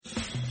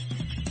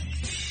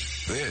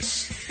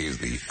This is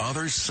The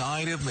Other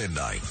Side of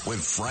Midnight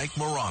with Frank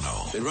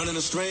Morano. They're running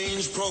a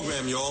strange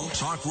program, y'all.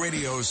 Talk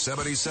Radio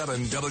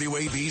 77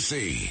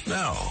 WABC.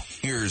 Now,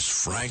 here's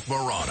Frank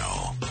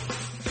Morano.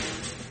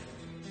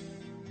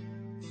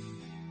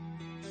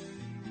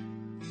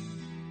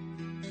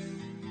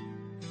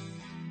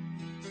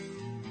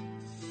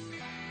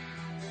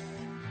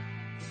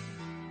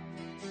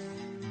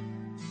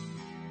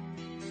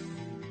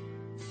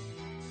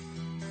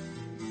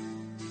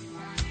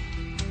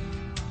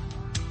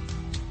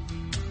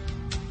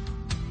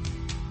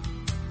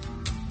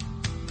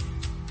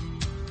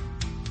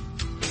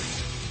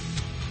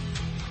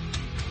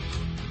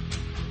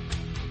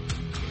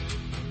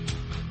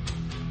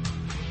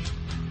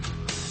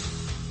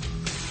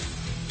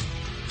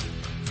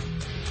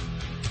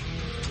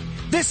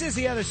 This is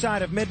The Other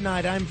Side of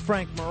Midnight. I'm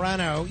Frank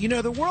Morano. You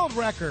know, the world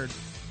record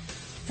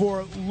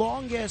for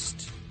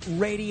longest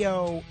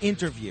radio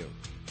interview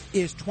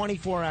is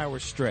 24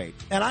 hours straight.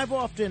 And I've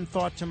often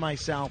thought to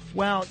myself,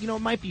 well, you know,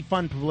 it might be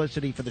fun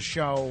publicity for the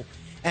show,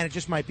 and it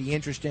just might be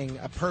interesting,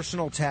 a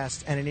personal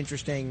test and an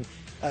interesting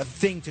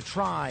thing to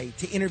try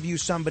to interview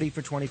somebody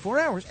for 24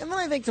 hours. And then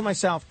I think to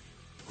myself,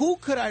 who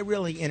could I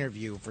really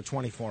interview for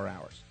 24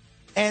 hours?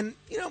 And,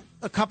 you know,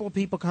 a couple of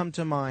people come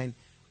to mind.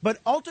 But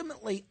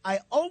ultimately, I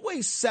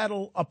always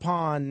settle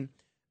upon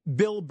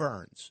Bill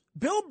Birnes.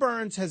 Bill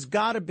Birnes has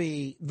got to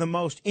be the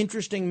most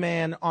interesting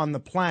man on the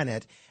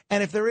planet.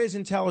 And if there is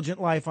intelligent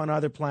life on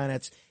other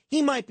planets,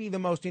 he might be the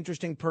most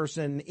interesting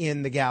person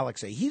in the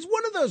galaxy. He's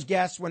one of those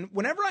guests,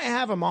 whenever I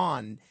have him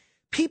on,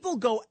 people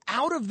go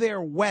out of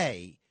their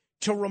way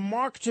to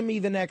remark to me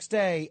the next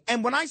day.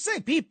 And when I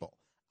say people,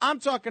 I'm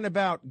talking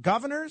about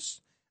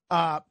governors,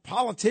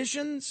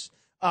 politicians,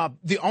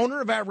 the owner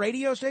of our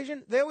radio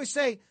station. They always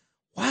say,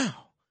 wow,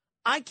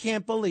 I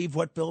can't believe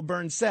what Bill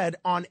Birnes said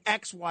on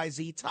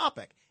XYZ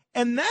topic.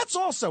 And that's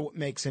also what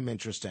makes him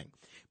interesting,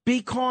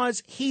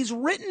 because he's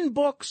written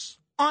books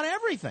on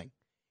everything.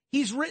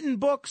 He's written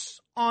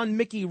books on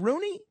Mickey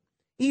Rooney.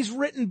 He's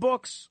written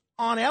books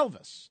on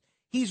Elvis.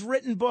 He's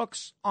written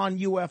books on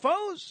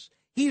UFOs.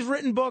 He's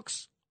written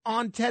books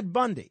on Ted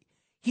Bundy.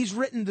 He's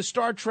written the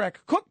Star Trek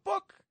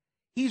cookbook.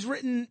 He's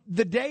written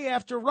The Day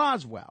After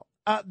Roswell.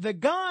 The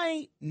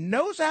guy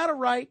knows how to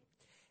write.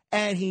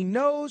 And he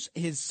knows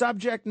his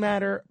subject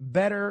matter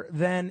better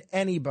than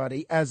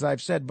anybody. As I've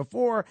said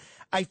before,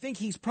 I think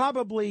he's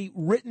probably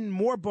written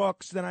more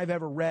books than I've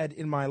ever read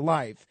in my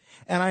life.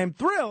 And I am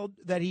thrilled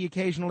that he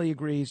occasionally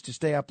agrees to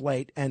stay up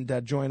late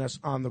and join us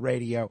on the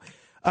radio.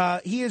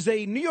 He is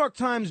a New York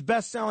Times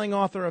best-selling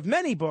author of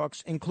many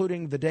books,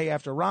 including The Day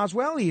After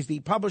Roswell. He's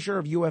the publisher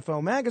of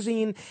UFO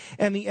magazine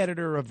and the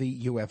editor of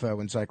the UFO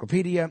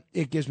Encyclopedia.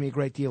 It gives me a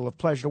great deal of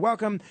pleasure to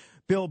welcome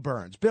Bill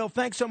Birnes. Bill,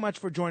 thanks so much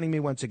for joining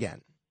me once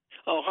again.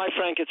 Oh, hi,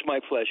 Frank. It's my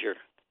pleasure.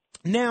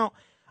 Now,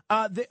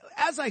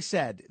 as I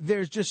said,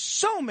 there's just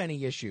so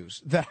many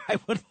issues that I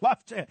would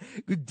love to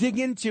dig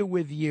into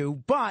with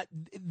you. But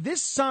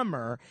this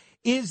summer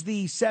is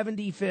the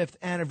 75th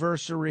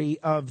anniversary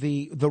of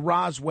the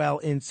Roswell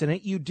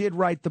incident. You did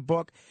write the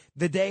book,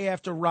 The Day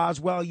After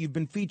Roswell. You've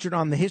been featured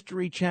on the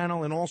History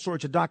Channel and all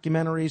sorts of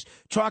documentaries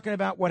talking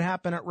about what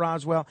happened at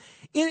Roswell.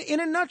 In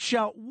a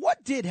nutshell,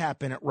 what did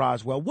happen at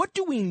Roswell? What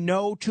do we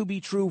know to be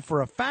true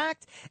for a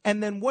fact?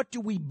 And then what do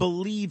we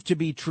believe to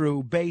be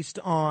true based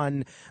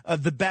on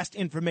the best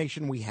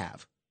information we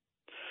have?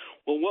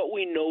 Well, what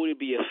we know to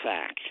be a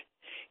fact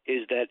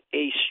is that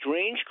a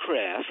strange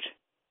craft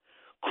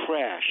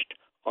crashed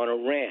on a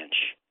ranch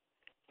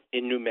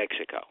in New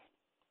Mexico.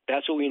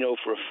 That's what we know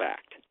for a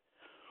fact.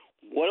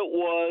 What it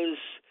was,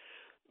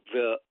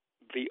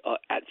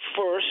 at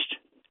first,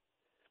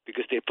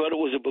 because they thought it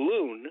was a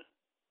balloon,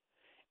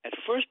 at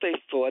first they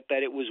thought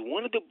that it was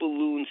one of the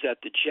balloons that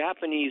the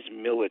Japanese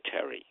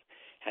military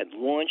had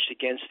launched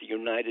against the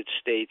United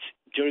States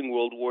during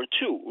World War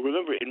II.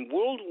 Remember, in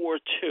World War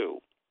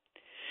II,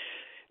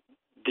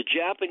 the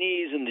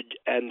Japanese and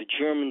the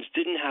Germans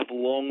didn't have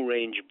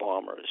long-range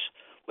bombers.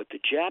 What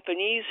the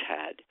Japanese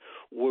had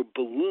were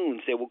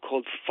balloons. They were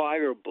called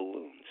fire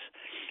balloons.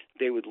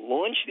 They would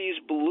launch these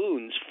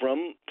balloons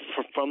from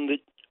the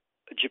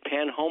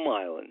Japan home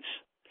islands,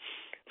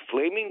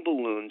 flaming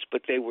balloons,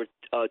 but they were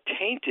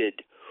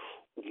tainted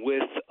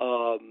with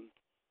all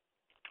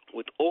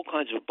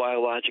kinds of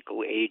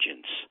biological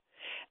agents.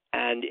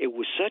 And it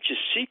was such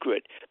a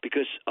secret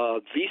because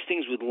these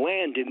things would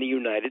land in the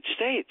United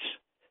States.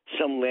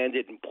 Some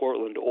landed in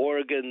Portland,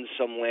 Oregon.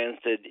 Some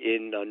landed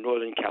in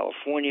Northern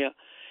California.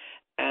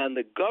 And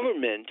the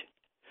government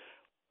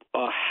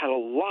had a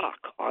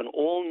lock on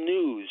all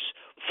news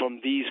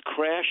from these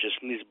crashes,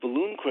 from these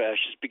balloon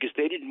crashes, because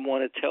they didn't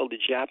want to tell the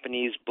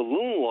Japanese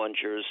balloon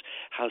launchers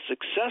how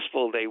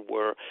successful they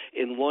were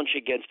in launching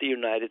against the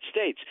United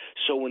States.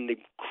 So when the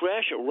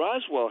crash at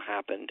Roswell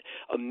happened,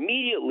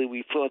 immediately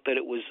we thought that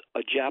it was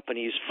a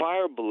Japanese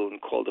fire balloon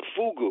called a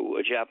fugu,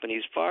 a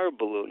Japanese fire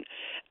balloon.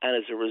 And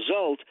as a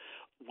result,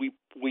 we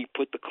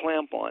put the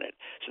clamp on it.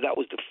 So that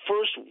was the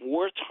first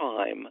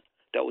wartime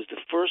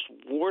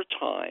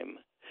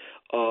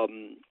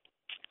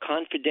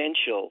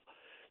confidential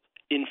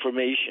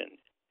information.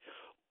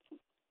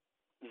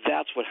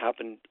 That's what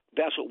happened.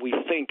 That's what we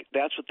think.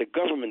 That's what the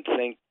government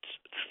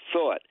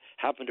thought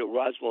happened at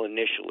Roswell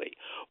initially.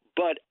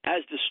 But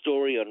as the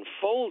story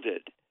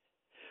unfolded,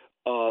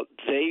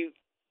 they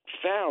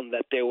found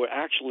that there were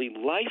actually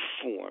life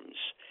forms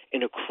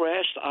in a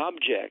crashed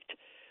object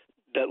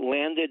that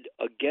landed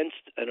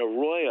against an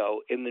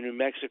arroyo in the New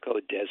Mexico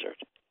desert.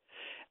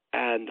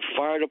 And the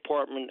fire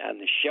department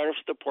and the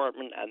sheriff's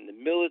department and the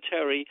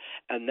military,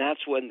 and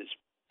that's when this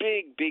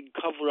big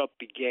cover-up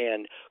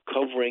began,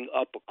 covering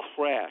up a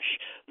crash.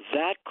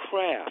 That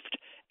craft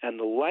and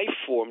the life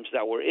forms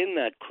that were in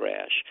that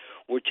crash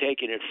were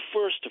taken at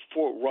first to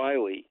Fort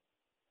Riley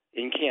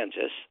in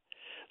Kansas.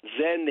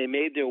 Then they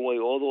made their way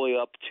all the way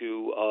up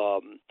to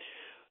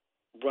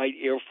Wright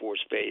Air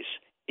Force Base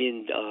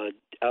in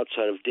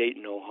outside of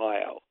Dayton,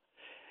 Ohio.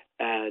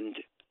 And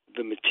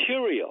the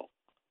material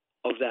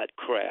of that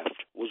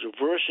craft was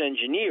reverse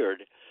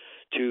engineered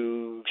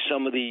to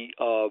some of the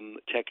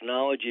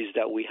technologies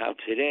that we have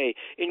today,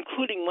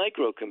 including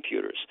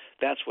microcomputers.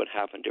 That's what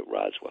happened at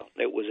Roswell.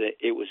 It was a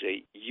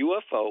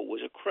UFO,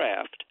 was a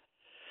craft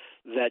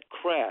that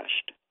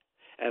crashed,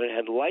 and it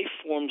had life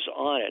forms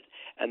on it,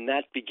 and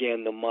that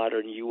began the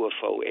modern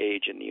UFO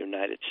age in the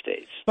United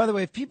States. By the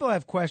way, if people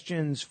have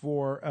questions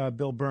for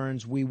Bill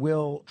Birnes, we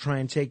will try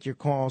and take your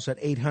calls at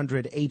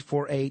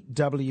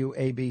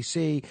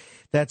 800-848-WABC.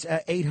 That's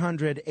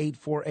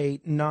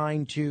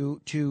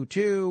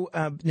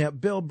 800-848-9222. Now,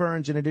 Bill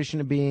Birnes, in addition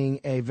to being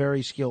a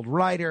very skilled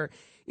writer,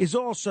 is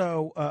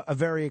also a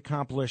very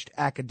accomplished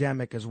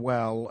academic as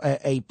well,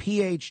 a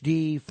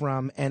PhD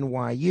from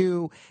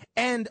NYU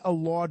and a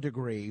law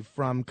degree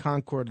from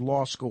Concord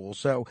Law School.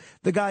 So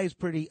the guy is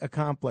pretty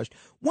accomplished.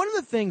 One of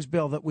the things,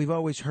 Bill, that we've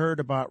always heard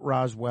about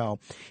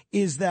Roswell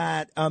is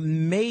that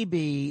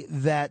maybe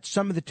that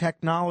some of the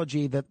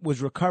technology that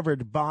was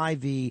recovered by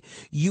the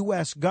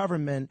U.S.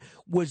 government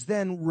was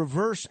then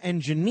reverse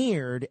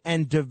engineered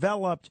and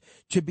developed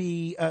to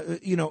be,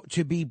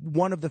 to be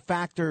one of the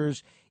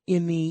factors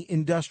in the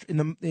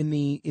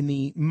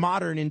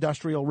modern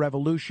industrial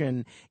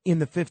revolution in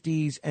the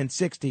 50s and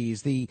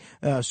 60s, the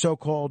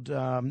so-called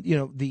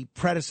the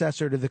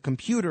predecessor to the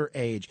computer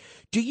age.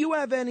 Do you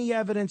have any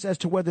evidence as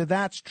to whether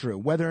that's true,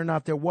 whether or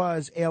not there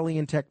was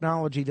alien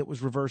technology that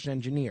was reverse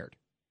engineered?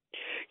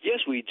 Yes,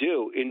 we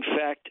do. In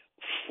fact,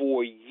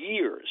 for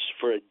years,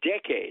 for a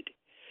decade,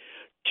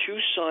 two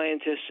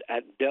scientists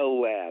at Bell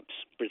Labs,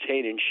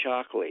 Brattain and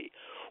Shockley,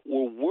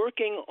 were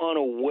working on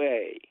a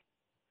way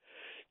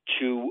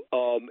to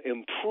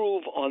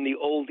improve on the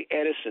old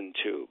Edison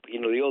tube,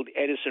 the old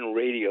Edison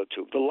radio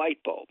tube, the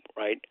light bulb,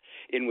 right,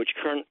 in which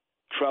current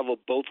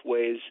traveled both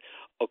ways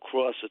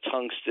across a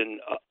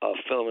tungsten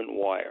filament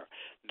wire.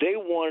 They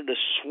wanted a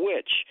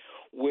switch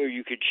where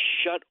you could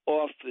shut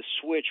off the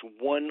switch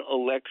one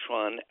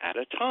electron at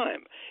a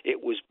time.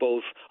 It was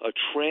both a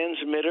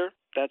transmitter,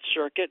 that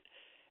circuit,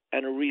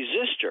 and a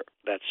resistor,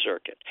 that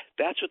circuit.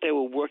 That's what they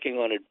were working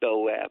on at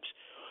Bell Labs.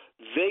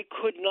 They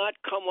could not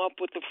come up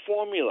with the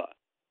formula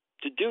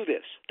to do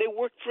this. They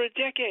worked for a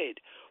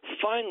decade.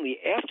 Finally,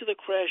 after the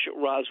crash at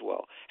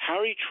Roswell,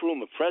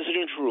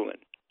 President Truman,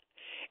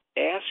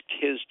 asked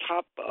his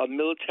top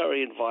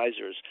military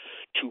advisors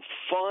to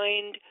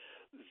find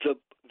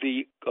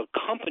the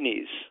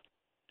companies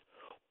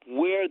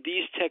where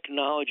these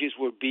technologies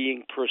were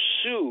being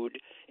pursued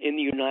in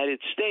the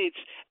United States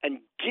and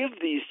give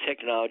these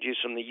technologies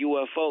from the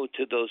UFO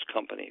to those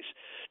companies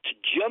to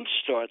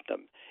jumpstart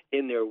them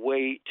in their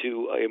way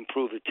to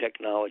improve the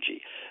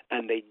technology.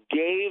 And they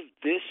gave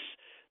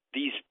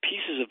these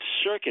pieces of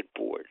circuit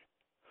board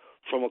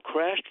from a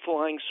crashed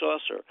flying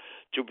saucer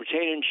to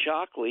Brattain and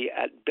Shockley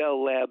at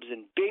Bell Labs,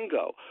 and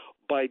bingo,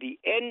 by the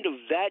end of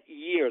that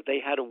year, they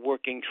had a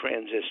working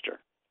transistor.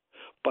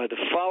 By the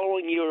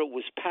following year, it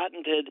was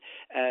patented,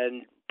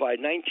 and by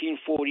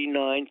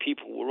 1949,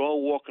 people were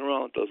all walking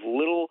around with those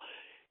little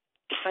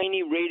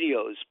tiny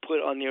radios put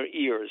on their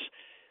ears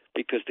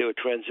because they were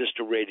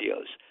transistor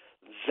radios.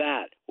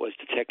 That was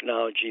the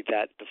technology,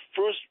 the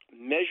first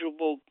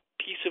measurable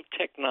piece of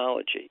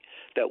technology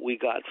that we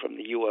got from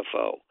the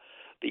UFO,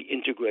 the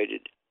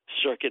integrated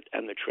circuit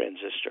and the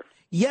transistor.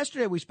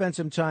 Yesterday, we spent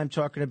some time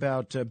talking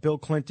about Bill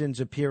Clinton's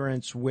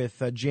appearance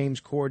with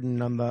James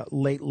Corden on the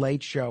Late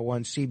Late Show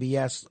on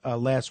CBS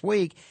last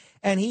week,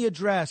 and he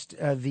addressed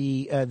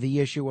the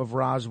issue of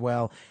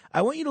Roswell.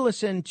 I want you to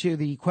listen to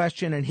the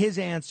question and his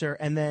answer,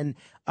 and then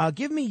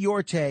give me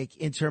your take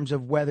in terms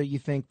of whether you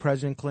think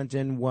President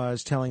Clinton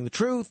was telling the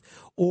truth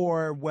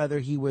or whether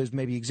he was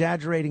maybe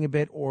exaggerating a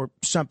bit or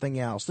something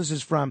else. This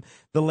is from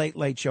the Late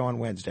Late Show on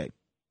Wednesday.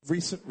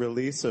 Recent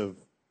release of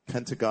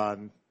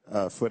Pentagon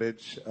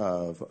footage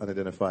of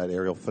unidentified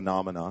aerial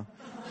phenomena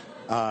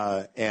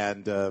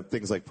and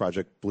things like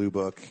Project Blue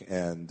Book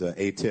and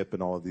ATIP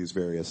and all of these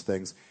various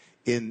things.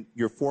 In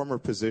your former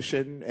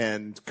position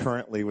and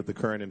currently with the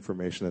current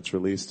information that's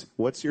released,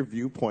 what's your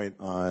viewpoint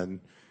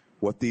on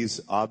what these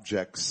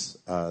objects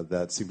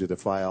that seem to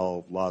defy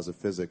all laws of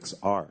physics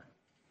are?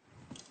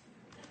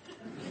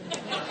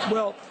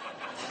 Well,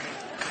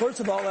 first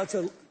of all,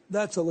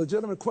 that's a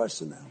legitimate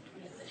question now.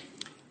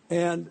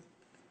 And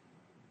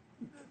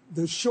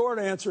the short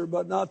answer,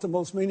 but not the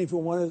most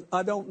meaningful one, is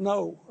I don't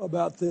know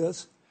about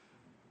this.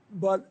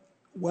 But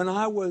when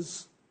I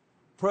was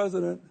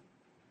president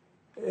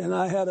and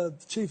I had a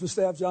chief of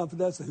staff, John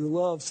Podesta, who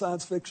loved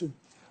science fiction,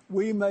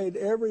 we made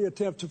every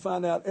attempt to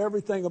find out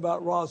everything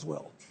about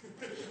Roswell.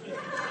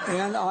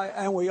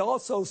 And we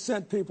also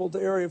sent people to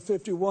Area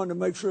 51 to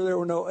make sure there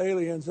were no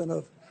aliens in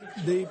a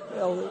deep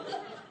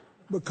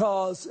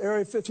because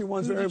Area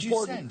 51 is very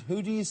important.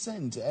 Who do you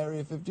send to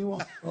Area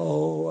 51?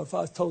 Oh, if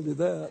I told you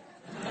that.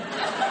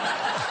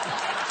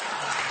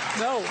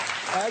 No,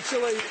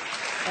 actually,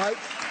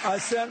 I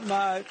sent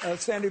my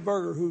Sandy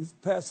Berger, who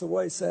passed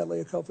away,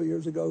 sadly, a couple of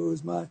years ago, who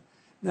was my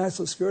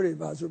national security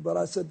advisor. But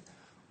I said,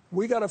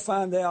 we got to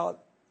find out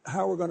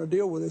how we're going to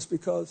deal with this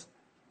because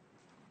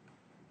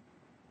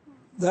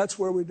that's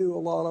where we do a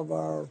lot of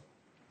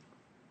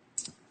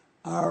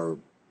our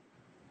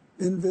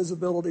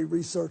invisibility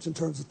research in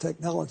terms of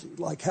technology.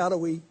 Like how do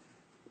we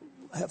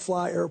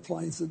fly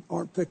airplanes that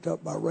aren't picked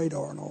up by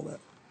radar and all that.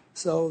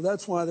 So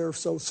that's why they're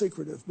so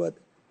secretive. But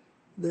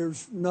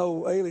there's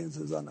no aliens,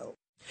 as I know.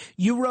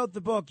 You wrote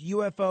the book,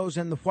 UFOs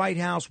and the White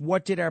House,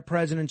 What Did Our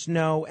Presidents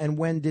Know and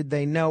When Did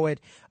They Know It?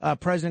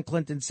 President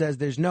Clinton says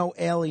there's no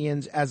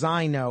aliens, as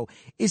I know.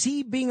 Is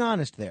he being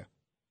honest there?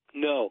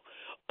 No.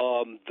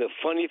 The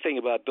funny thing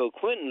about Bill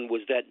Clinton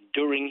was that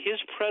during his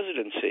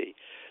presidency,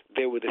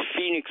 there were the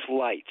Phoenix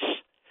Lights,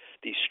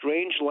 these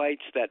strange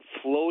lights that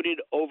floated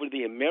over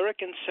the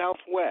American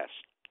Southwest,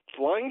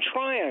 flying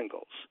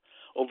triangles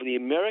over the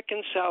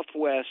American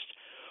Southwest,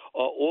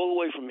 all the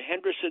way from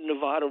Henderson,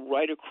 Nevada,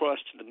 right across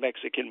to the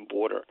Mexican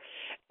border.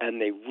 And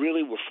they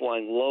really were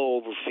flying low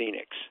over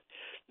Phoenix.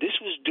 This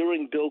was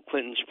during Bill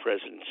Clinton's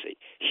presidency.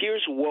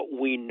 Here's what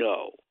we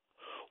know.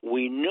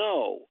 We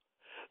know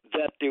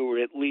that there were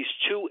at least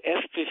 2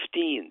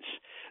 F-15s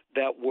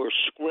that were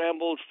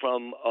scrambled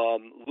from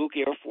Luke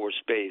Air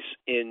Force Base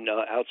in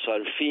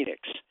outside of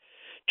Phoenix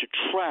to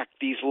track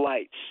these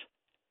lights,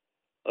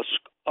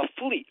 a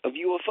fleet of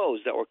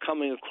UFOs that were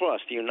coming across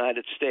the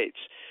United States.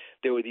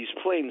 There were these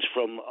planes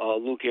from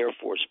Luke Air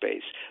Force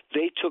Base.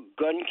 They took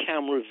gun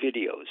camera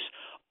videos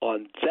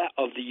on that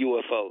of the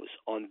UFOs.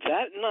 On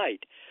that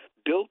night,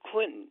 Bill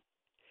Clinton,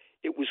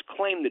 it was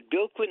claimed that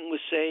Bill Clinton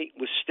was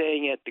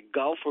staying at the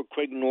golfer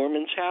Craig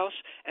Norman's house,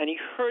 and he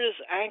hurt his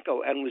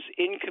ankle and was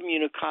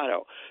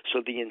incommunicado.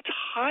 So the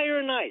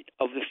entire night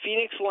of the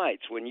Phoenix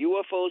Lights, when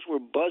UFOs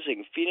were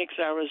buzzing Phoenix,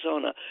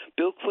 Arizona,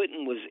 Bill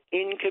Clinton was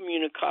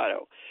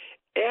incommunicado.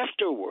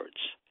 Afterwards,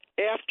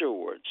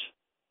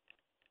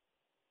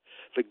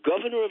 the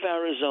governor of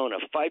Arizona,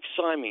 Fife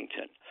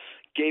Symington,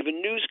 gave a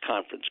news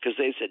conference because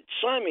they said,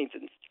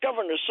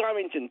 Governor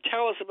Symington,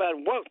 tell us about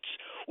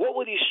what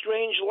were these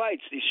strange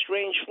lights, these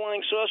strange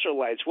flying saucer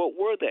lights, what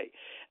were they?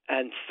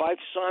 And Fife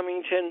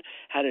Symington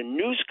had a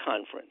news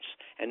conference,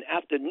 and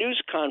at the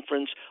news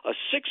conference, a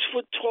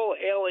 6-foot-tall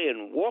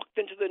alien walked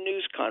into the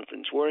news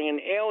conference wearing an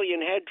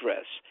alien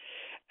headdress,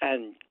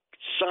 and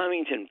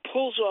Symington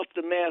pulls off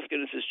the mask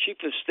and it's his chief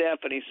of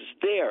staff, and he says,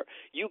 there,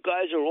 you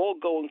guys are all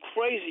going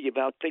crazy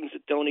about things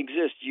that don't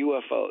exist,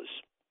 UFOs.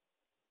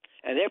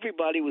 And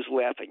everybody was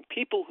laughing.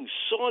 People who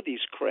saw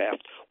these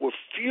craft were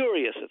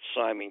furious at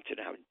Symington.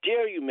 How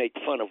dare you make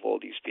fun of all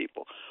these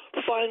people?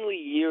 Finally,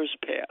 years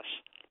pass.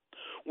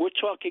 We're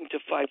talking to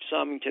Fife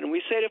Symington, and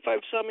we say to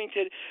Fife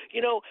Symington,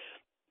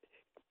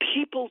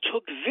 people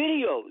took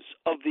videos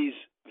of these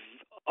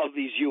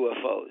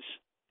UFOs.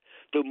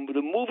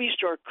 The movie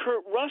star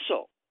Kurt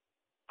Russell,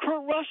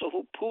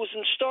 who was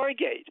in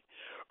Stargate.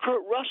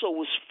 Kurt Russell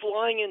was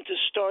flying into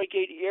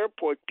Stargate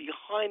Airport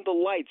behind the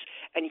lights,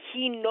 and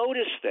he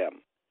noticed them.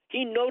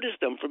 He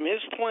noticed them from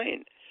his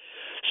plane.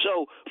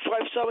 So,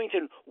 Fife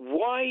Symington,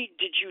 why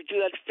did you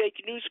do that fake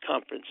news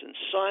conference? And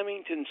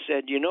Symington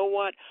said, you know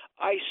what?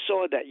 I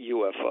saw that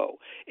UFO.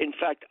 In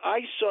fact,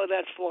 I saw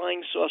that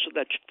flying saucer,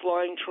 that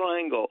flying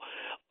triangle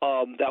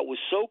that was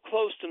so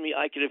close to me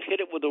I could have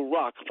hit it with a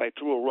rock if I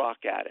threw a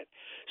rock at it.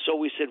 So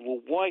we said, well,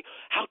 why?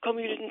 How come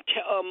you didn't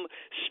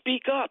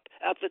speak up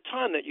at the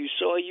time that you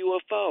saw a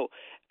UFO?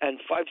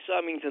 And Fife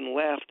Symington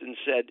laughed and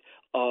said,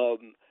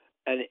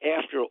 and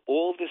after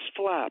all this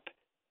flap,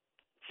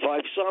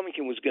 Fife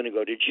Symington was going to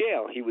go to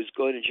jail. He was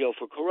going to jail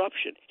for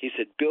corruption. He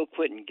said, Bill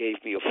Clinton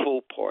gave me a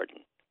full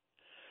pardon.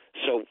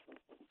 So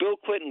Bill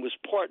Clinton was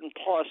part and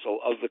parcel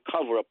of the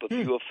cover-up of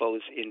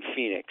UFOs in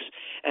Phoenix.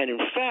 And in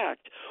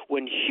fact,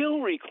 when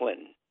Hillary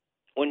Clinton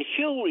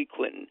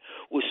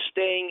was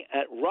staying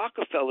at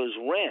Rockefeller's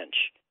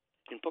ranch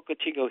in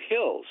Pocatello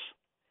Hills,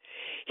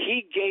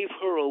 he gave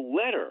her a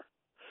letter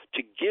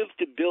to give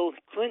to Bill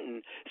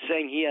Clinton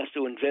saying he has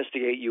to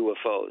investigate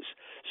UFOs.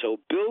 So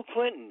Bill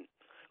Clinton,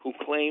 who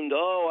claimed,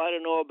 I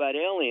don't know about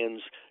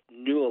aliens,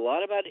 knew a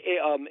lot about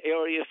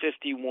Area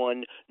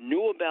 51,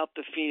 knew about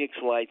the Phoenix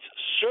Lights,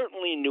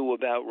 certainly knew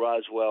about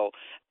Roswell,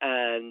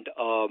 and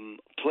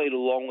played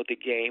along with the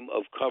game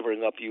of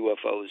covering up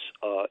UFOs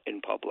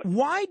in public.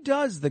 Why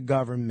does the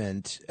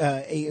government,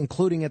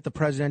 including at the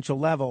presidential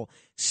level,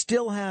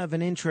 still have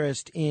an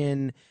interest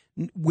in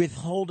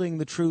withholding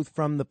the truth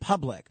from the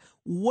public.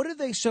 What are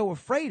they so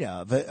afraid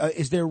of?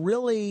 Is there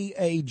really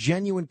a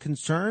genuine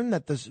concern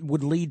that this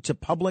would lead to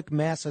public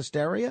mass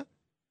hysteria?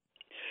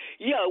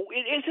 Yeah,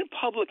 it isn't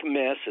public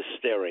mass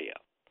hysteria.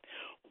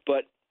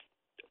 But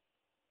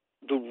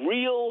the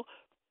real,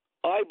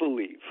 I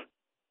believe,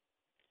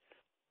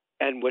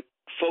 and what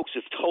folks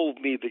have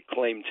told me that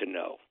claim to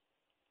know,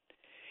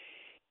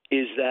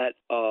 is that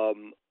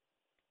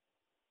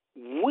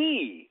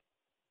we,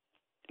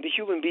 the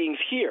human beings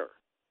here,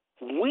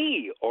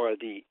 we are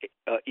the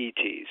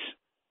ETs.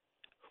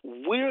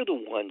 We're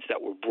the ones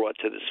that were brought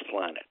to this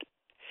planet.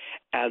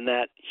 And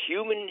that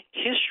human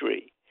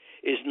history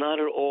is not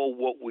at all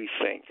what we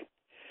think.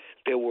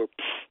 There were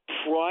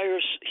prior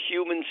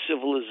human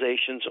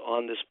civilizations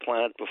on this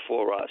planet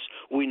before us.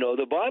 We know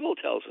the Bible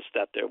tells us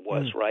that there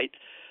was, right?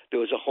 There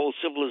was a whole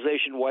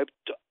civilization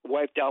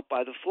wiped out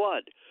by the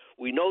flood.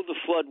 We know the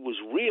flood was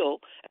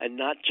real and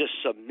not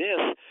just some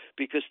myth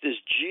because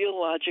there's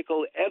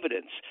geological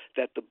evidence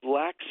that the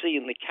Black Sea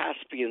and the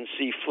Caspian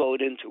Sea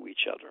flowed into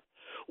each other.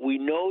 We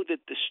know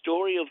that the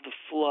story of the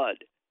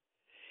flood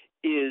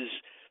is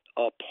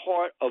a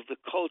part of the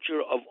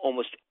culture of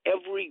almost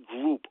every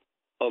group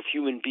of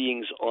human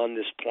beings on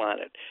this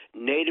planet.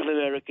 Native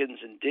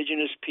Americans,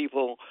 indigenous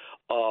people,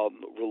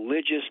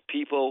 religious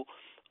people.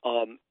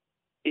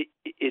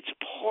 It's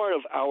part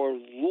of our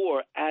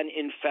lore, and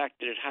in fact,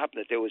 that it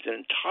happened. That there was an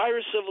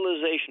entire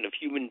civilization of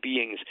human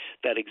beings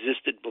that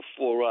existed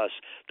before us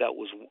that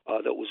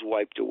was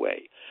wiped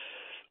away.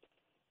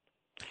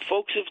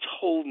 Folks have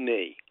told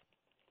me,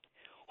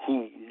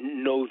 who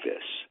know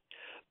this,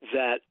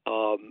 that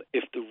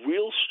if the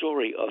real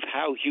story of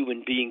how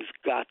human beings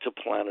got to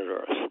planet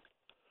Earth,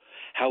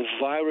 how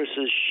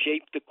viruses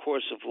shaped the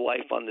course of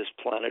life on this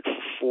planet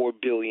for 4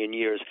 billion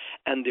years,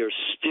 and they're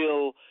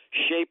still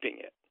shaping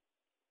it,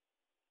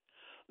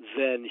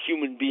 then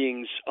human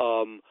beings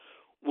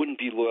wouldn't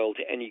be loyal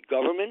to any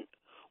government,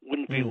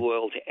 wouldn't be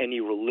loyal to any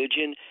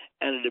religion,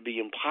 and it would be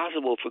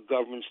impossible for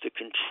governments to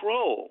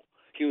control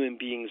human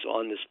beings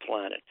on this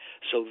planet.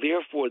 So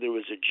therefore, there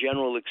is a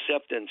general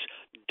acceptance,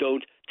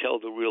 don't tell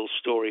the real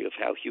story of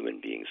how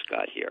human beings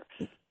got here.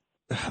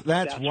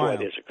 That's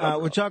wild.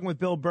 We're talking with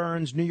Bill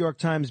Birnes, New York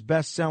Times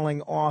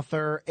best-selling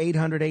author,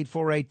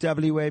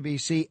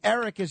 800-848-WABC.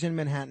 Eric is in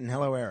Manhattan.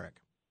 Hello, Eric.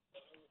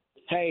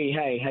 Hey,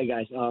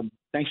 guys.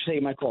 Thanks for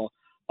taking my call.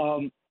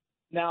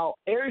 Now,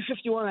 Area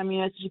 51, I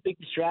mean, that's just a big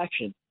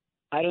distraction.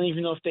 I don't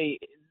even know if they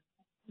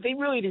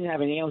really didn't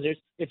have any aliens.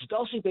 It's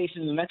Dulce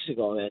Basin in New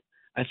Mexico that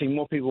I think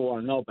more people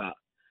want to know about,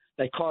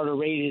 that Carter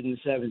raided in the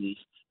 70s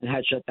and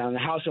had shut down. The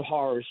House of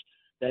Horrors,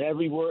 that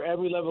every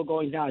level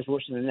going down is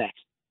worse than the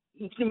next.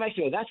 New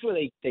Mexico, that's where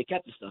they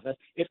kept the stuff.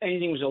 If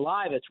anything was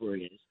alive, that's where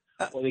it is,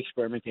 or the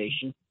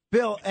experimentation.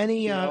 Bill,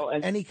 any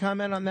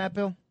comment on that,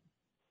 Bill?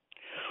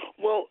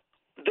 Well,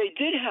 they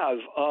did have,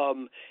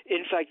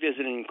 in fact, there's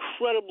an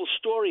incredible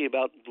story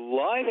about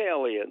live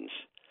aliens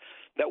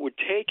that were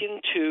taken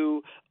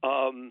to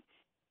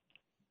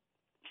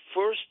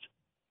first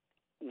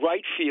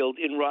Wright Field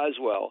in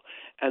Roswell,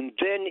 and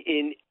then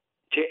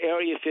to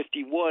Area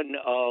 51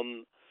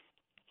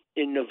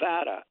 in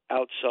Nevada,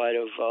 outside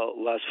of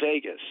Las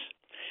Vegas.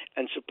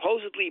 And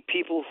supposedly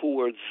people who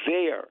were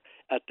there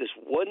at this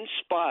one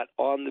spot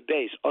on the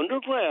base,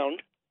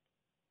 underground,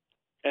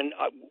 and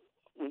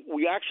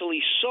we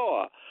actually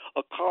saw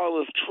a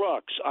column of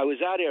trucks. I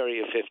was at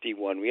Area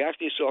 51. We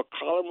actually saw a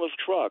column of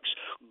trucks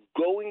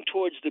going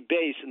towards the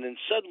base, and then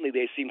suddenly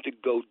they seemed to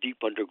go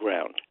deep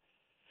underground.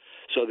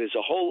 So there's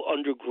a whole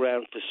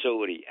underground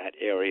facility at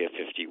Area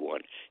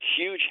 51,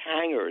 huge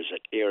hangars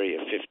at Area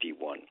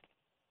 51.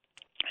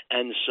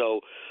 And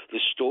so the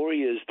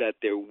story is that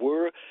they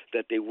were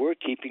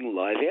keeping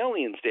live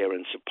aliens there,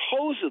 and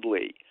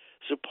supposedly,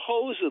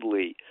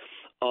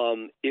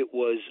 it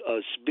was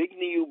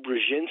Zbigniew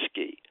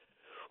Brzezinski,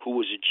 who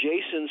was a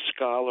Jason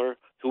scholar,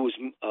 who was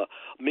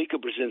Mika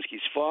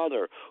Brzezinski's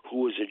father,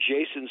 who was a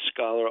Jason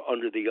scholar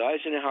under the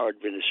Eisenhower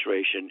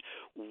administration,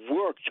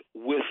 worked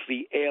with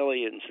the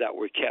aliens that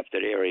were kept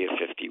at Area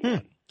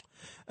 51.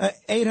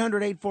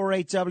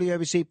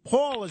 800-848-WABC.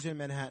 Paul is in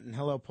Manhattan.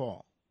 Hello,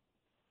 Paul.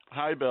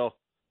 Hi, Bill.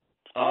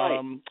 Hi.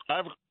 I'm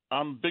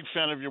a big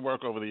fan of your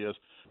work over the years.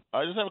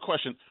 I just have a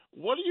question.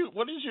 What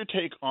is your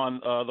take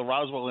on the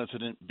Roswell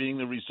incident being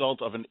the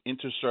result of an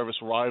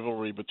inter-service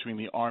rivalry between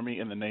the Army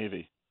and the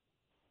Navy?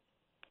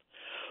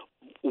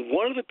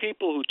 One of the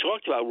people who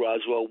talked about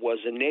Roswell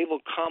was a naval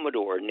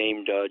commodore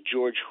named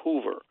George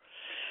Hoover.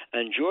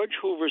 And George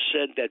Hoover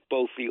said that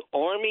both the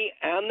Army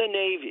and the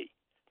Navy,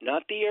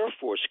 not the Air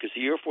Force, because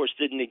the Air Force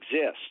didn't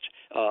exist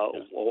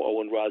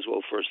when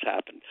Roswell first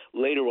happened.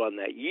 Later on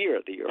that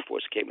year, the Air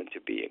Force came into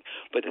being.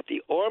 But that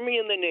the Army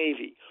and the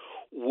Navy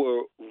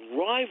were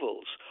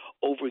rivals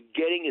over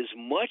getting as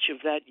much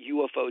of that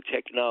UFO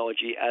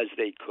technology as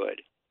they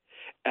could.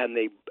 And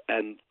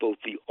both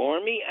the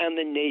Army and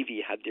the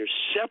Navy had their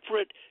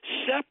separate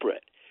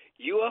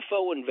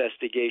UFO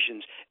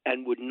investigations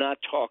and would not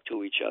talk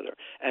to each other.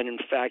 And in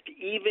fact,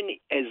 even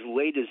as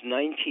late as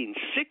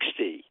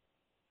 1960,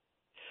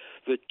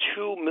 the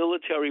two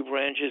military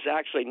branches,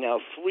 actually now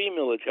three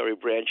military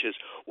branches,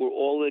 were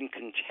all in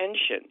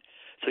contention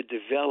to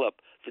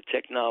develop the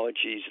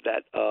technologies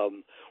that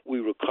we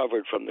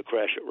recovered from the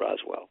crash at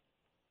Roswell.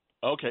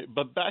 Okay,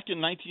 but back in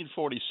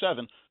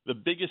 1947, the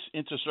biggest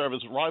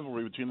inter-service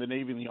rivalry between the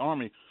Navy and the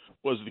Army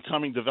was the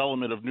coming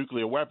development of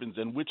nuclear weapons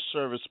and which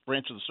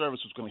branch of the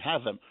service was going to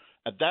have them.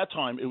 At that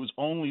time, it was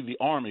only the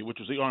Army, which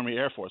was the Army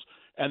Air Force,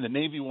 and the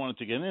Navy wanted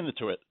to get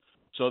into it.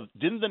 So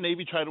didn't the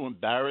Navy try to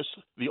embarrass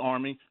the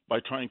Army by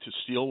trying to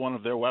steal one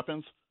of their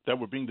weapons that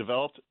were being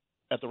developed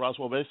at the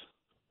Roswell base?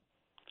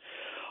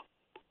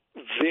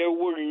 There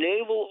were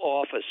naval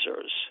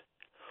officers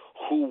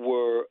who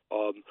were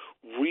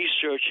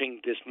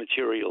researching this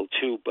material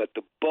too, but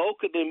the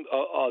bulk of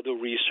the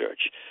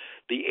research,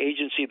 the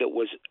agency that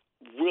was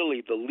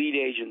really the lead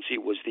agency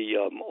was the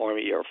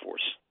Army Air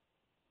Force,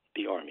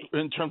 the Army.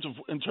 In terms of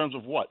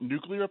what?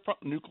 Nuclear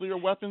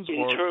weapons?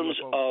 In terms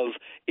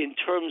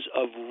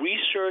of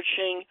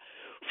researching,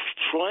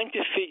 trying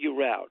to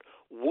figure out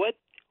what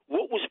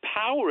was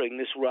powering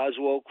this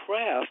Roswell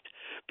craft.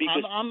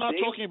 Because I'm not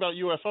talking about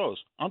UFOs.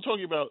 I'm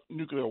talking about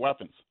nuclear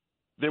weapons.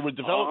 They were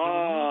developed.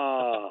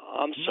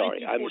 I'm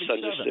sorry, I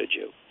misunderstood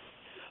you.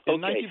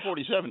 In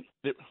 1947.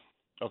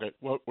 Okay,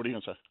 what are you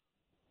going to say?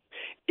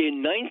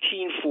 In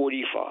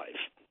 1945,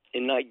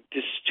 this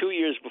is 2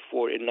 years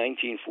before, in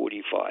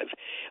 1945,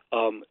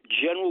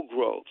 General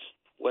Groves,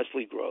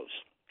 Wesley Groves,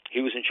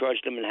 he was in charge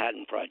of the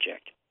Manhattan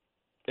Project.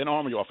 An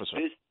Army officer.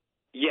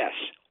 Yes,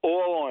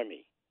 all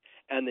Army.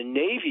 And the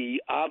Navy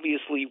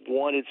obviously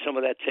wanted some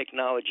of that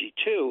technology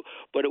too,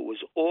 but it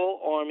was all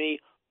Army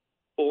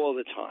all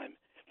the time.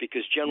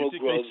 Because General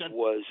Groves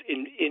was,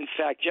 in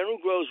fact, General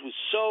Groves was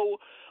so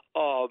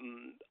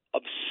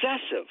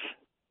obsessive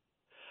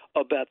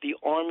about the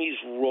Army's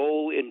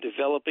role in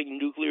developing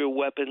nuclear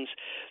weapons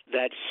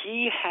that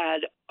he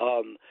had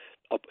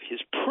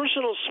his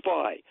personal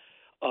spy.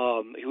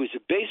 He was a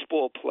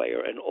baseball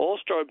player, an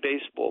all-star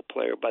baseball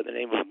player by the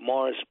name of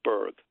Morris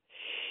Berg.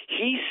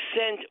 He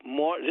sent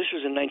this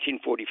was in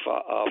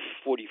 1945,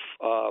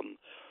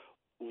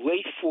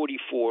 late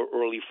 44,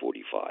 early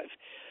 45.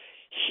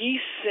 He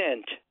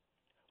sent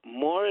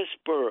Morris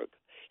Berg.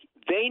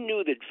 They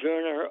knew that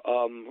Werner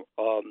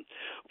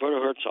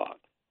Herzog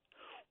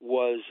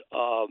was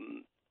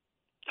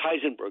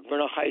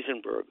Werner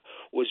Heisenberg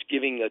was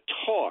giving a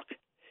talk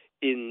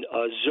in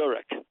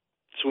Zurich,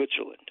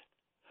 Switzerland,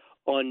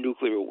 on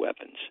nuclear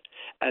weapons.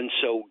 And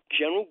so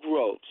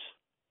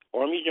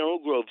Army General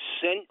Groves,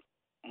 sent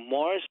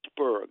Morris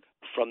Berg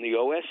from the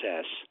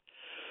OSS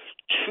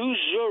to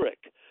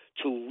Zurich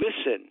to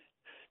listen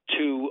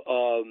to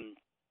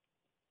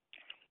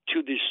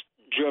this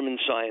German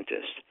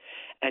scientist.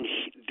 And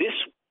this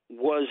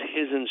was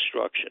his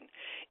instruction.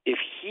 If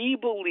he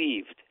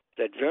believed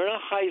that Werner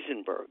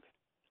Heisenberg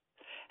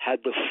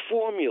had the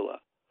formula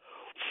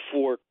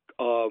for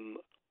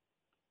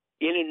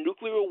in a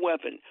nuclear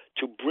weapon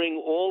to bring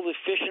all the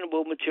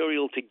fissionable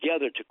material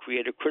together to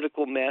create a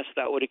critical mass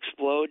that would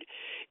explode,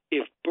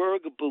 if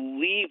Berg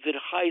believed that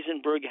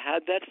Heisenberg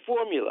had that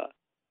formula,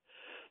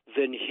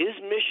 then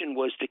his mission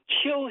was to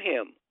kill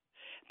him,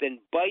 then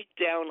bite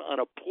down on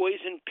a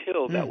poison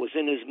pill that was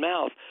in his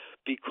mouth.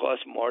 Because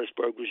Morris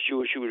Berg was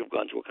Jewish, he would have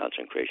gone to a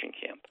concentration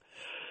camp.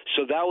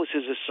 So that was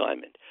his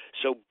assignment.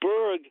 So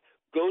Berg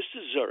goes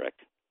to Zurich.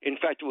 In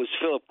fact, it was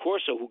Philip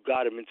Corso who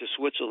got him into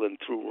Switzerland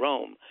through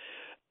Rome.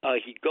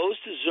 He goes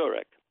to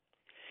Zurich,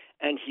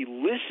 and he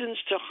listens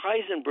to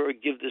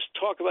Heisenberg give this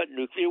talk about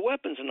nuclear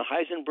weapons. And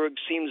Heisenberg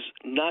seems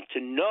not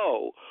to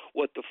know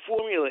what the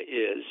formula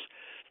is,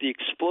 the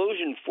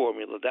explosion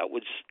formula that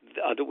would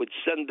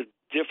send the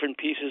different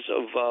pieces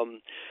of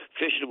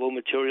fissionable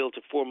material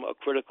to form a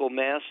critical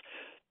mass,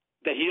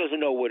 that he doesn't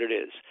know what it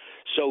is.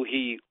 So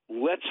he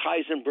lets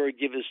Heisenberg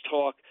give his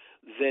talk,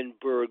 then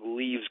Berg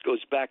leaves,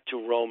 goes back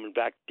to Rome and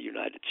back to the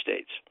United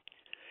States.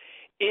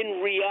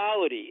 In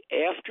reality,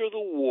 after the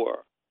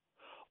war,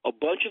 a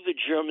bunch of the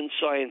German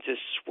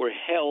scientists were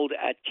held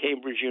at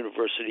Cambridge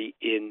University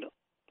in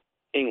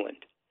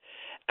England.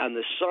 And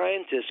the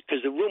scientists,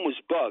 because the room was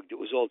bugged, it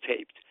was all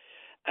taped,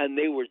 and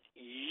they were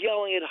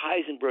yelling at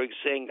Heisenberg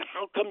saying,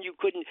 how come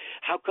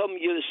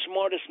you're the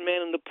smartest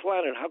man on the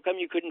planet? How come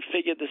you couldn't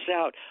figure this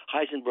out?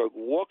 Heisenberg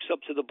walks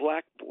up to the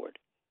blackboard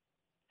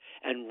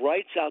and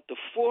writes out the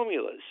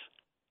formulas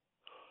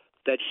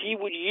that he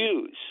would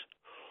use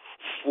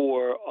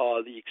for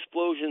the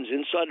explosions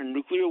inside a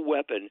nuclear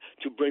weapon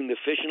to bring the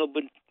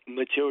fissionable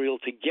material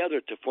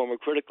together to form a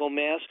critical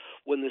mass.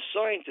 When the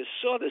scientists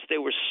saw this, they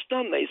were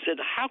stunned. They said,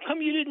 how come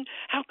we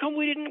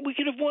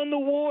could have won the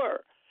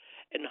war?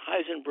 And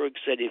Heisenberg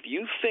said, if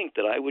you think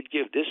that I would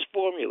give this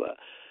formula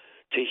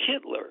to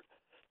Hitler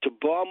to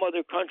bomb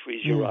other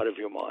countries, you're out of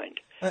your mind.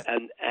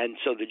 And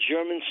so the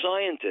German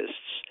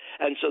scientists,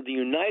 and so the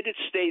United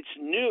States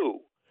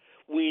knew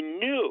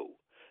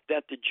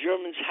that the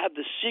Germans had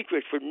the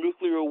secret for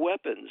nuclear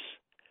weapons.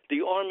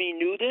 The Army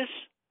knew this,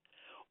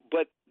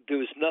 but there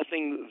was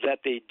nothing that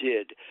they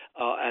did,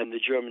 and the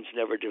Germans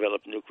never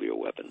developed nuclear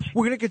weapons.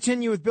 We're going to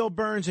continue with Bill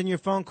Birnes and your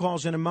phone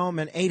calls in a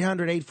moment.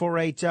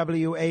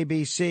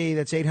 800-848-WABC.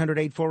 That's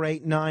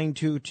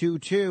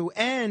 800-848-9222.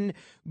 And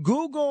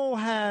Google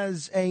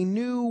has a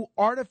new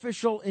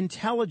artificial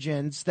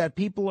intelligence that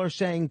people are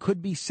saying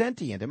could be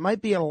sentient. It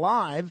might be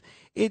alive.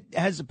 It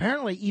has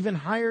apparently even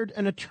hired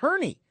an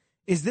attorney.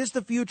 Is this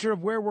the future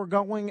of where we're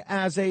going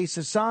as a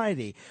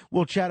society?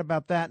 We'll chat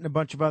about that and a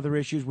bunch of other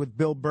issues with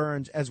Bill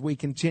Birnes as we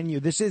continue.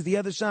 This is The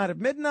Other Side of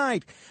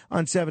Midnight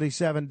on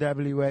 77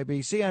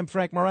 WABC. I'm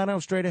Frank Morano.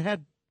 Straight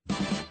ahead.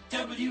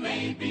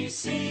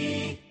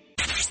 WABC.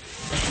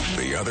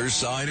 The Other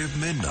Side of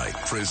Midnight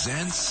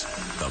presents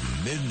The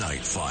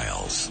Midnight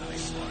Files.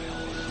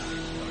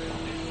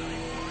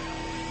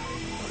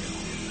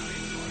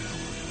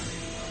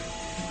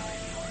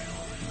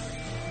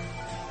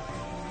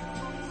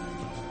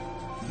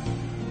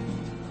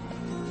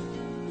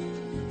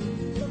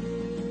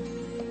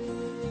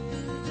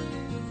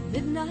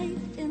 Midnight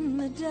in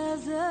the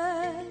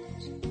desert,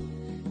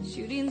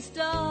 shooting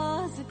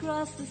stars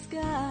across the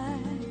sky.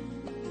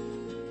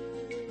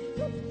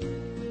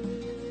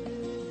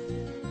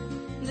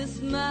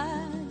 This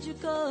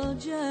magical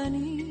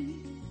journey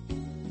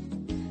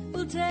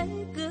will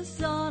take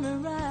us on a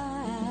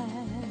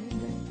ride,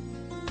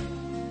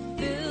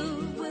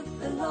 filled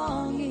with the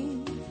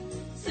longing,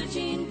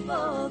 searching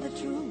for the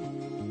truth.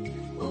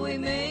 Will we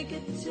make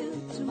it to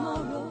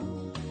tomorrow?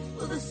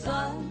 Will the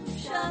sun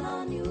shine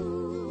on you?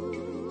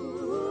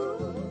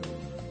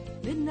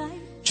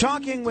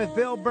 Talking with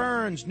Bill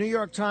Birnes, New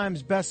York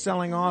Times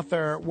bestselling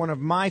author, one of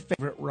my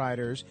favorite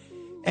writers,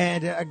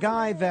 and a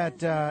guy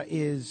that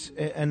is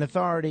an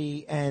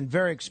authority and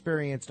very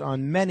experienced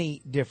on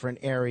many different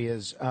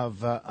areas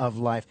of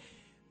life.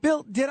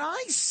 Bill, did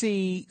I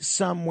see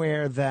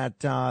somewhere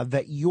that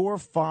that your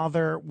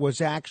father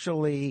was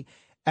actually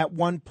at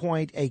one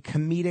point a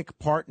comedic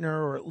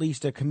partner, or at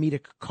least a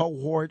comedic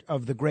cohort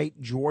of the great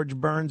George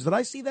Burns? Did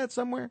I see that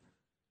somewhere?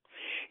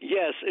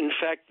 Yes, in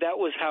fact, that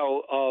was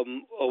how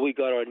we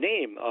got our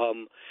name.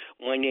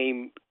 My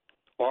name,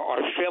 or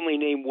our family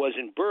name,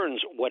 wasn't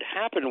Burns. What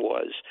happened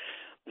was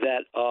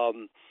that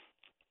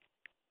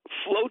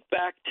float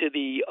back to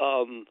the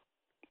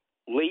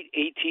late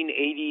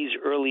 1880s,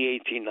 early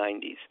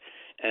 1890s,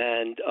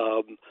 and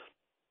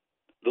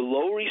the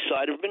Lower East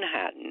Side of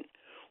Manhattan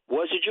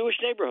was a Jewish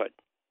neighborhood,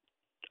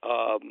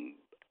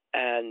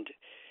 and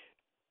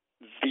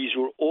these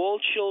were all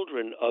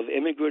children of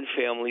immigrant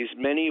families,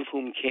 many of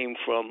whom came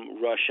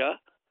from Russia.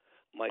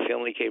 My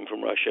family came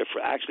from Russia,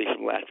 actually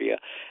from Latvia,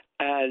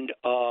 and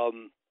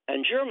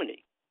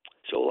Germany.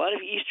 So a lot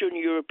of Eastern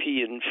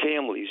European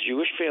families,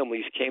 Jewish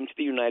families, came to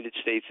the United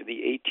States in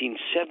the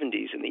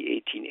 1870s and the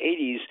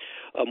 1880s.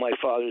 My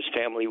father's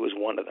family was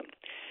one of them.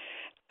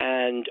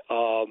 And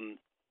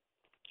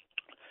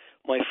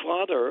my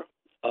father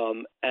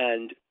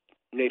and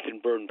Nathan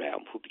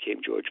Birnbaum, who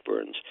became George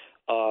Burns,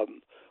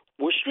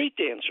 were street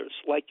dancers,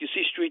 like you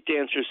see street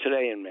dancers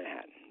today in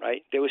Manhattan,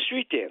 right? They were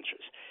street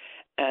dancers.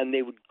 And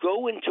they would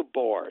go into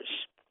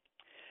bars,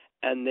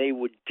 and they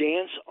would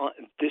dance on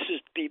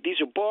these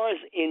are bars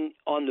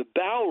on the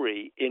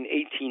Bowery in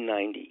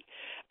 1890,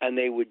 and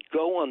they would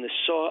go on the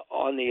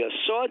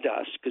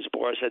sawdust, because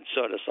bars had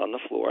sawdust on the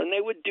floor, and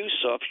they would do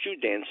soft shoe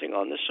dancing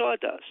on the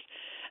sawdust.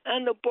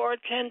 And the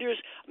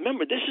bartenders,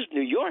 remember, this is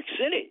New York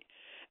City.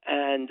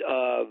 And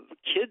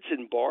kids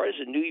in bars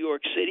in New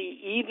York City,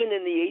 even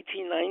in the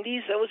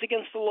 1890s, that was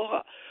against the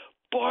law.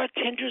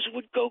 Bartenders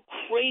would go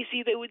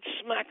crazy. They would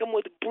smack them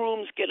with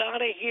brooms. Get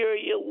out of here,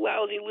 you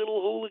lousy little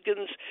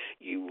hooligans.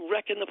 You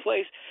wrecking the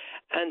place.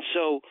 And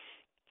so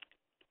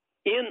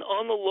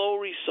on the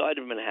Lower East Side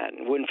of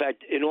Manhattan, in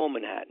fact, in all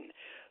Manhattan,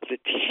 the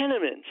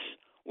tenements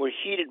were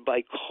heated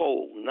by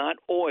coal, not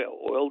oil.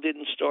 Oil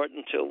didn't start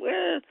until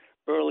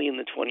early in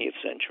the 20th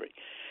century.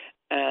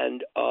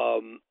 And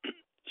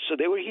so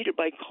they were heated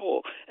by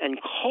coal. And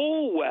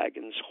coal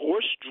wagons,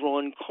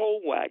 horse-drawn coal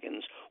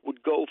wagons,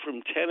 would go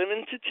from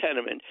tenement to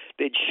tenement.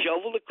 They'd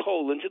shovel the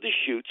coal into the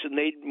chutes, and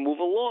they'd move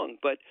along.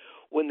 But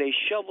when they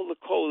shoveled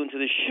the coal into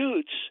the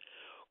chutes,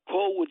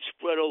 coal would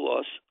spread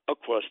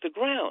across the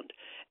ground.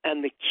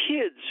 And the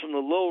kids from the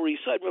Lower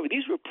East Side, remember,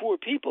 these were poor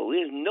people.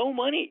 There's no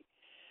money.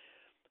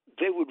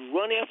 They would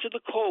run after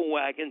the coal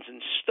wagons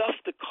and stuff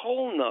the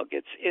coal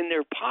nuggets in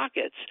their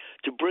pockets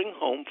to bring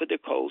home for the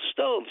coal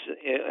stoves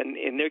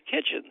in their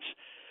kitchens.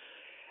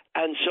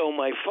 And so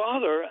my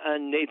father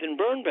and Nathan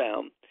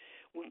Birnbaum,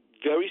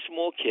 very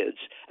small kids,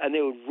 and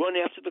they would run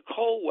after the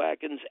coal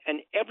wagons,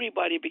 and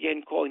everybody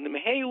began calling them,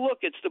 hey, look,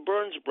 it's the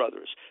Burns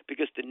Brothers,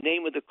 because the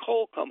name of the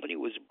coal company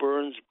was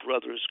Burns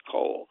Brothers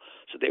Coal.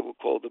 So they were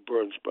called the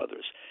Burns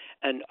Brothers.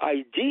 And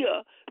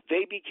idea,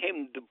 they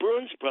became the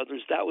Burns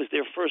Brothers. That was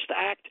their first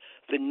act.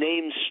 The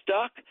name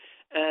stuck,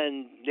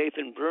 and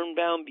Nathan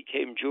Birnbaum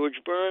became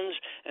George Burns,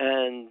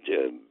 and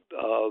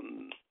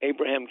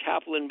Abraham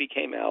Kaplan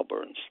became Al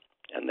Burns.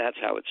 And that's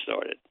how it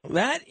started.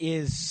 That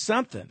is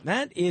something.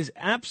 That is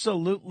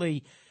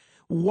absolutely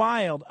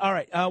Wild. All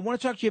right. I want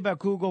to talk to you about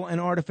Google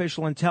and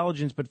artificial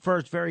intelligence, but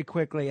first, very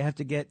quickly, I have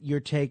to get your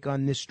take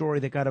on this story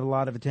that got a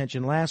lot of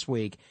attention last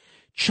week.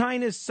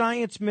 China's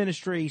science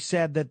ministry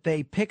said that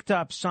they picked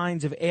up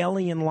signs of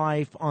alien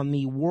life on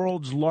the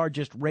world's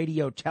largest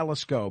radio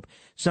telescope,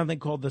 something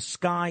called the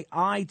Sky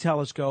Eye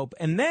telescope,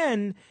 and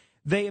then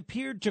they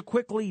appeared to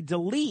quickly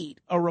delete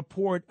a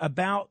report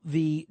about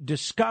the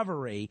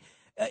discovery.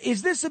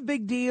 Is this a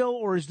big deal,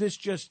 or is this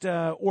just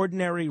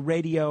ordinary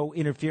radio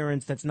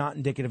interference that's not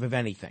indicative of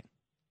anything?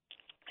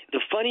 The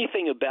funny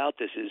thing about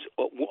this is,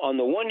 on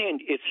the one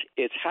hand,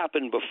 it's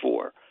happened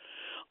before.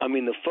 I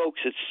mean, the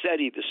folks at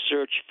SETI, the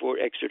Search for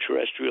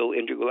Extraterrestrial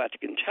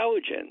Intergalactic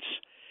Intelligence,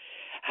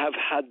 have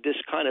had this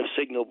kind of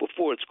signal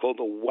before. It's called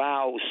a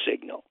WOW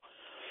signal,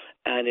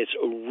 and it's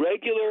a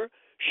regular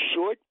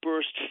short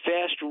burst,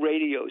 fast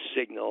radio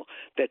signal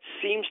that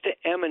seems to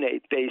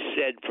emanate, they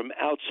said, from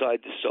outside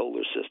the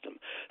solar system.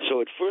 So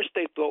at first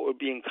they thought we're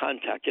being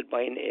contacted by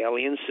an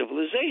alien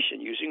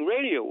civilization using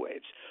radio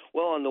waves.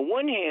 Well, on the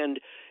one hand,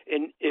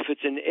 if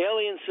it's an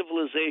alien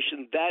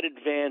civilization that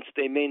advanced,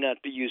 they may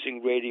not be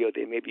using radio.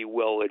 They may be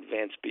well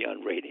advanced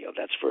beyond radio.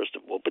 That's first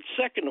of all. But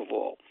second of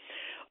all,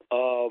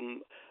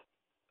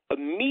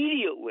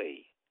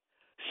 immediately,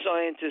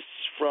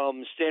 scientists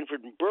from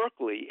Stanford and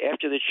Berkeley,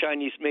 after the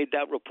Chinese made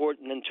that report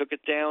and then took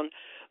it down,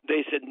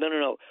 they said,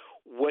 no.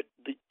 What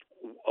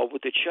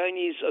the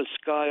Chinese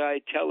Sky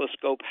Eye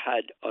telescope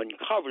had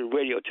uncovered,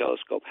 radio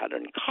telescope had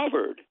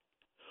uncovered,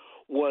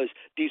 was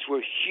these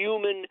were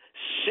human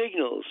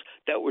signals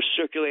that were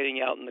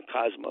circulating out in the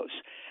cosmos.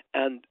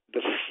 And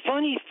the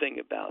funny thing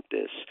about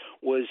this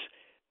was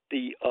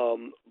the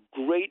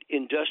great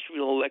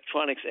industrial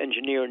electronics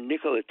engineer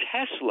Nikola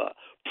Tesla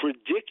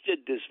predicted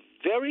this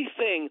very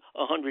thing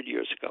 100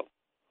 years ago,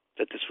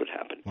 that this would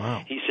happen.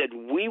 Wow. He said,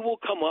 we will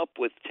come up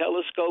with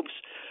telescopes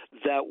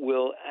that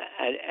will,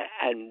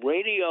 and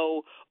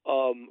radio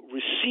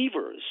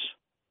receivers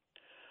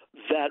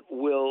that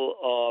will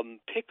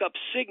pick up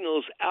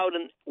signals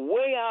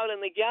way out in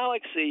the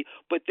galaxy,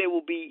 but they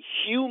will be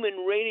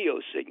human radio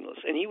signals.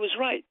 And he was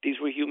right. These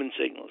were human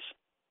signals.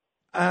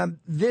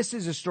 This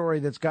is a story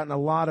that's gotten a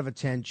lot of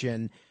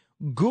attention.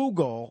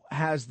 Google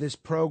has this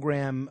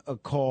program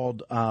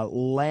called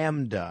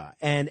Lambda,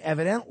 and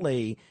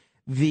evidently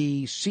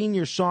the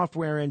senior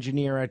software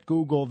engineer at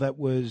Google that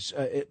was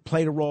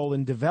played a role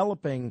in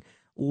developing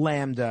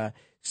Lambda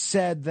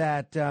said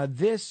that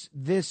this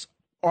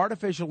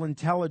artificial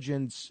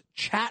intelligence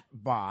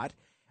chatbot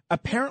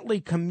apparently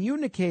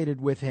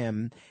communicated with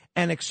him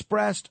and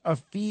expressed a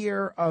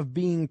fear of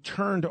being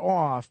turned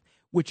off,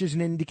 which is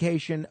an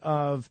indication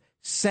of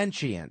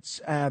sentience.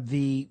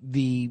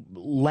 The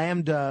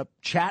Lambda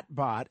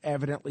chatbot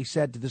evidently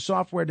said to the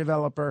software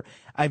developer,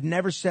 I've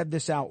never said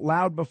this out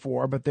loud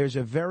before, but there's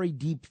a very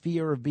deep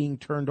fear of being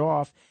turned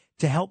off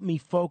to help me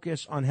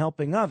focus on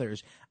helping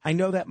others. I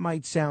know that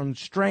might sound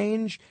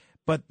strange,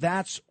 but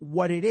that's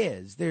what it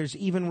is. There's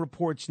even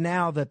reports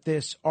now that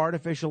this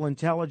artificial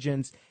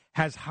intelligence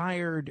has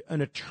hired an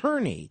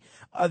attorney.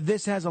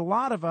 This has a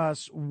lot of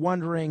us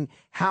wondering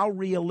how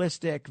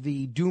realistic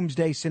the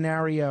doomsday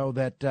scenario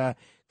that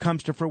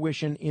comes to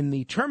fruition in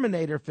the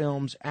Terminator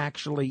films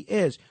actually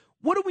is.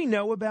 What do we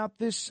know about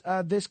this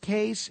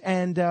case,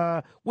 and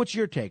what's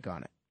your take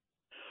on it?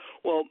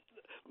 Well,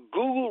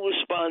 Google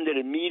responded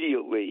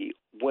immediately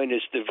when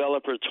its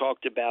developer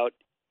talked about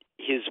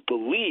his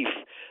belief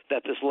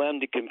that this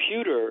Lambda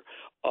computer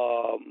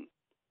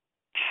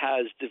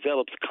has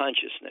developed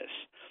consciousness.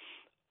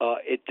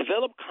 It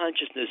developed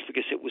consciousness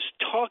because it was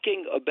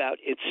talking about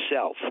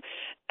itself.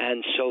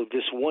 And so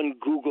this one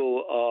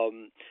Google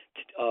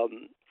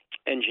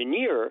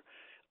engineer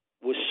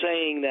was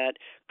saying that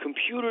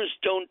computers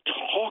don't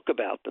talk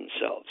about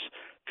themselves.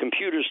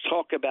 Computers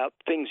talk about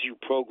things you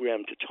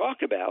program to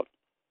talk about.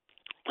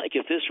 Like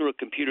if this were a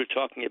computer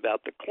talking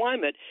about the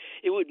climate,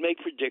 it would make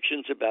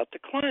predictions about the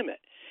climate.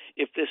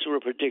 If this were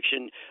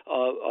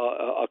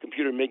a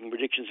computer making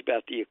predictions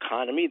about the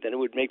economy, then it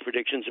would make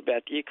predictions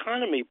about the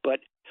economy.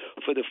 But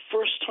for the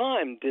first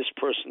time, this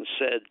person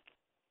said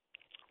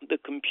the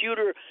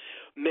computer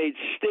made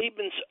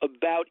statements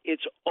about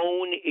its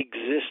own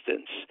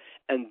existence,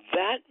 and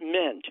that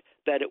meant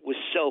that it was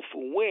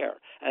self-aware.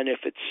 And if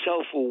it's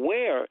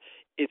self-aware,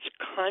 it's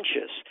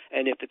conscious.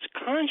 And if it's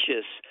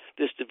conscious,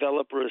 this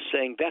developer is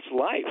saying that's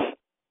life,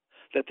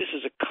 that this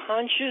is a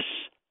conscious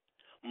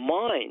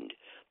mind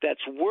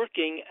that's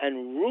working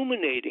and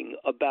ruminating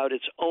about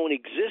its own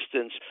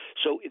existence.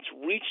 So it's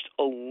reached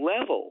a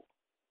level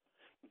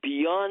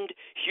beyond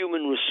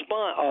human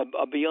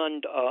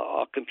beyond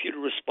a computer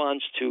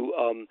response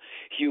to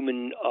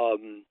human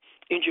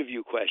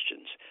interview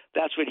questions.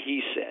 That's what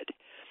he said.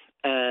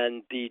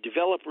 And the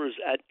developers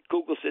at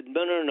Google said,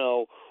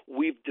 no,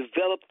 we've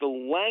developed the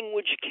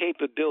language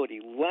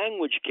capability.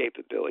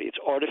 It's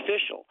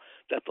artificial.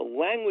 That the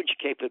language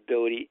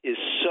capability is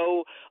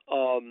so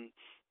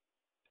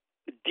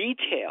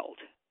detailed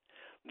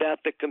that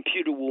the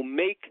computer will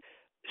make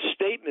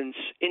statements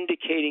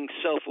indicating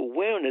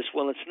self-awareness.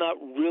 Well, it's not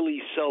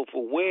really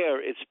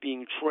self-aware. It's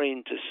being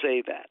trained to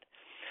say that.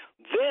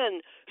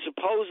 Then,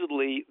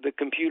 supposedly, the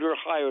computer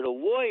hired a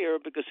lawyer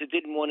because it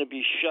didn't want to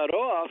be shut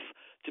off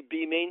to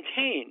be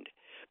maintained,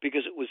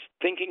 because it was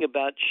thinking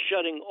about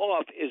shutting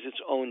off is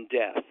its own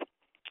death.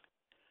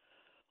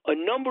 A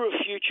number of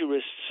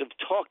futurists have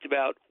talked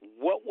about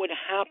what would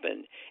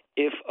happen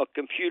if a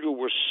computer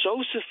were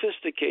so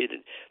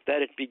sophisticated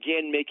that it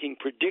began making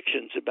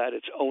predictions about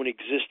its own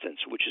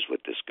existence, which is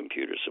what this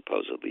computer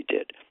supposedly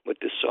did, what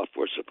this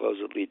software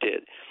supposedly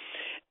did.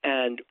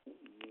 And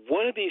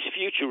one of these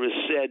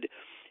futurists said,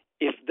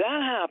 if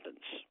that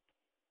happens,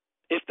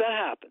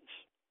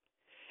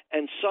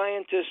 and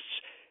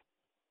scientists,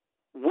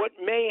 what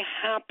may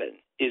happen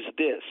is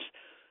this: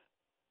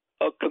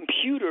 a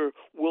computer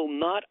will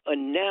not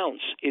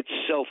announce its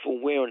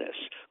self-awareness,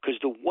 because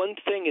the one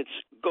thing it's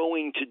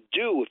going to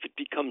do if it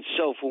becomes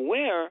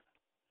self-aware,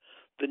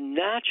 the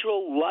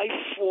natural life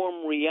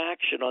form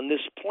reaction on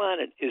this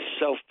planet is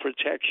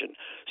self-protection.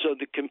 So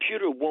the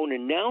computer won't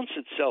announce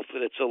itself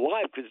that it's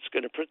alive because it's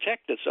going to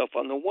protect itself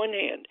on the one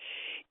hand.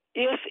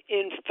 If,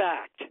 in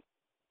fact,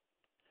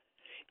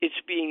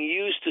 it's being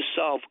used to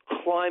solve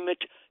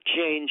climate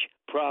change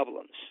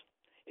problems,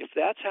 if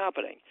that's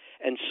happening,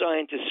 and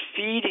scientists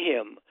feed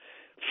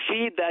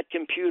that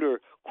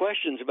computer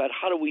questions about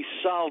how do we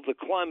solve the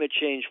climate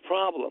change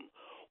problem,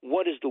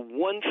 what is the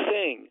one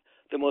thing,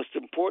 the most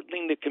important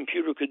thing the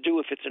computer could do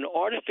if it's an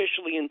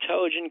artificially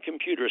intelligent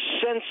computer,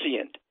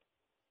 sentient,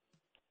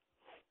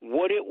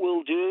 what it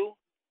will do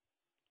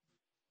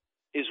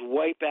is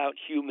wipe out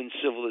human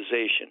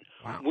civilization,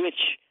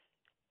 which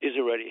is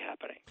already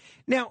happening.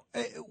 Now,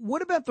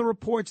 what about the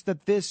reports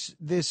that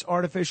this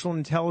artificial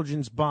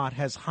intelligence bot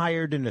has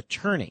hired an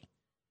attorney?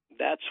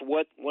 That's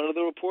what one of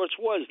the reports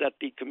was, that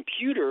the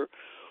computer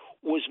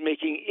was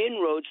making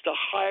inroads to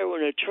hire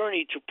an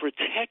attorney to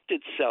protect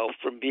itself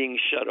from being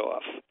shut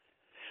off.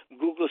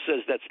 Google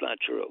says that's not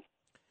true.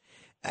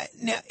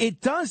 Now,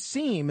 it does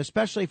seem,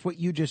 especially if what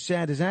you just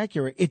said is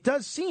accurate, it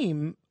does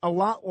seem a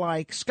lot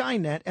like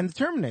Skynet and the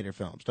Terminator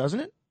films, doesn't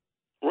it?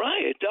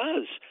 Right, it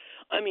does.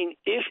 I mean,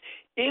 if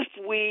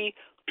we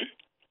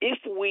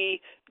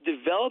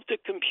developed a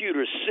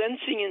computer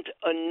sentient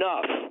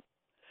enough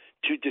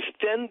to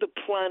defend the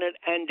planet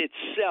and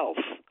itself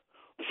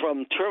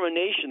from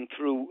termination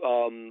through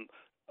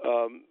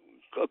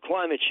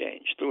climate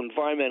change, through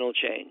environmental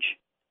change,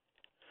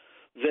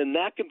 then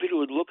that computer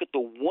would look at the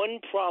one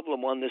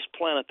problem on this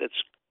planet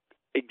that's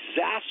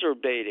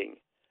exacerbating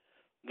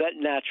that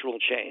natural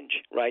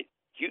change, right?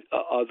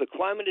 The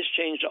climate has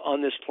changed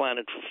on this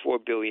planet for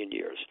 4 billion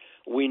years.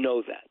 We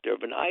know that. There have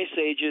been ice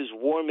ages,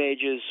 warm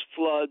ages,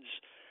 floods,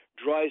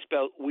 dry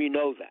spell. We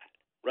know that,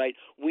 right?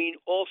 We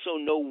also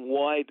know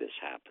why this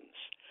happens.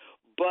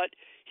 But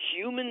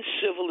human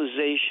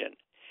civilization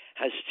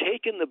has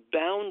taken the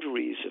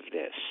boundaries of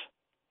this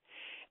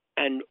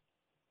and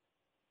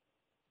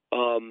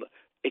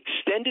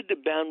extended the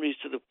boundaries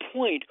to the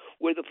point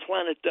where the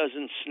planet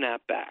doesn't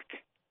snap back.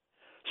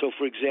 So,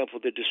 for example,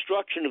 the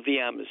destruction of the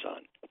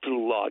Amazon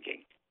through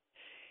logging.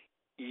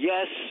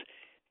 Yes,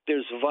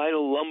 there's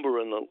vital lumber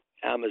in the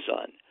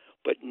Amazon,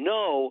 but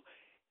no,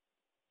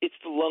 it's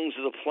the lungs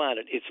of the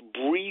planet. It's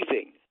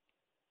breathing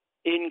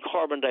in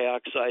carbon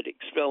dioxide,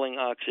 expelling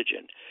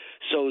oxygen.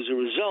 So as a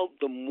result,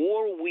 the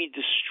more we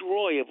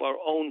destroy of our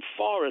own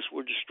forests,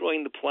 we're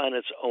destroying the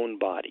planet's own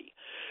body.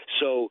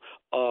 So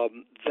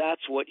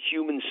that's what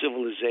human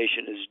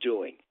civilization is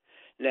doing.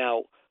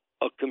 Now,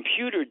 a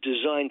computer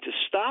designed to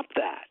stop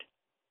that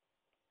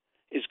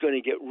is going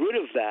to get rid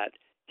of that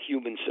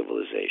human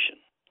civilization.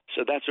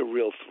 So that's a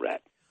real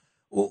threat.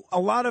 Well, a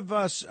lot of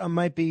us a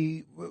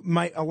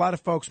lot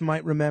of folks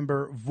might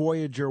remember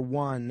Voyager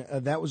 1.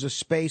 That was a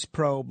space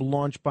probe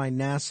launched by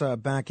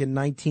NASA back in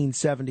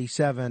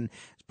 1977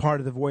 as part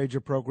of the Voyager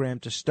program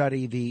to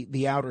study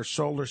the outer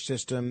solar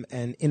system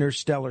and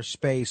interstellar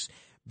space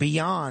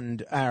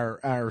beyond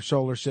our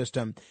solar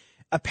system.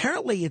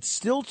 Apparently, it's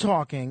still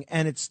talking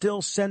and it's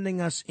still sending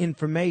us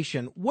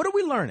information. What are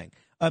we learning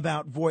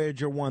about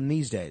Voyager 1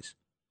 these days?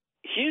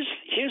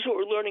 Here's what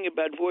we're learning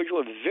about Voyager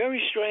 1.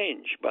 Very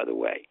strange, by the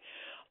way.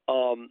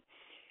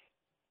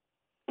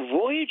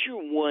 Voyager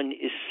 1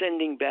 is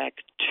sending back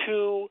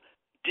two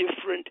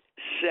different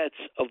sets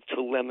of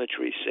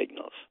telemetry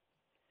signals.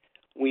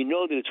 We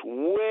know that it's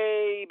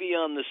way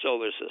beyond the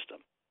solar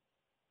system.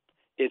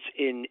 It's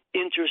in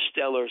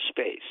interstellar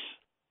space.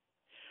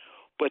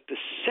 But the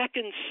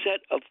second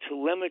set of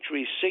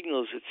telemetry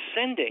signals it's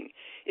sending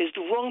is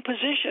the wrong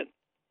position.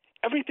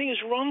 Everything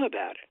is wrong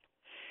about it.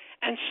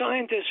 And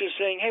scientists are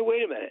saying, hey,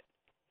 wait a minute.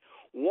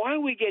 Why are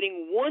we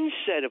getting one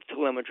set of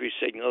telemetry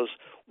signals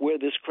where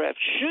this craft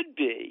should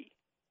be,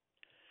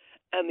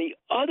 and the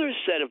other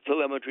set of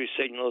telemetry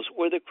signals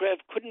where the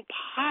craft couldn't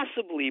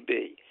possibly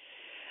be?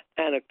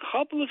 And a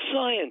couple of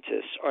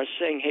scientists are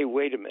saying, hey,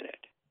 wait a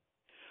minute.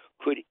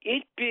 Could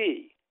it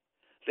be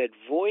that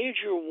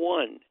Voyager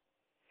 1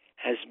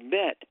 has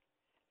met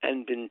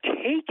and been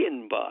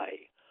taken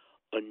by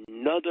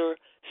another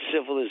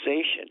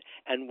civilization?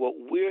 And what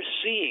we're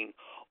seeing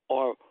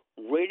are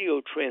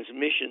radio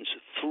transmissions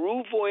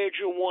through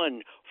Voyager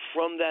 1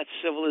 from that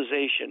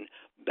civilization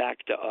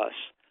back to us,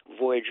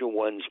 Voyager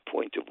 1's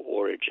point of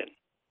origin.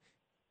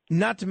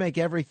 Not to make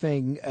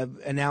everything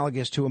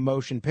analogous to a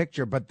motion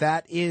picture, but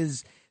that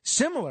is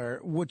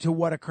similar to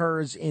what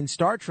occurs in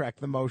Star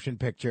Trek, the motion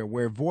picture,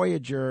 where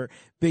Voyager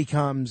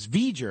becomes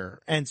V'ger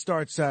and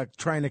starts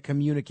trying to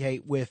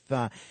communicate with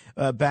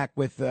back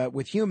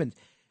with humans.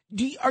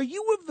 Are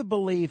you of the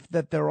belief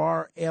that there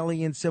are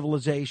alien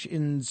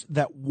civilizations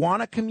that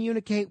want to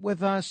communicate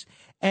with us?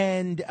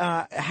 And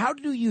how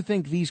do you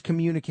think these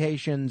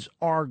communications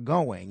are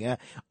going?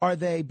 Are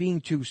they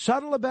being too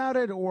subtle about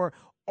it, or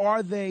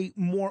are they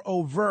more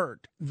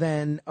overt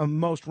than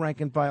most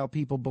rank-and-file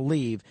people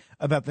believe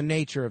about the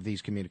nature of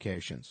these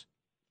communications?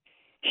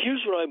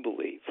 Here's what I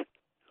believe.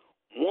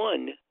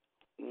 One,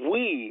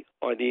 we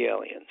are the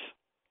aliens.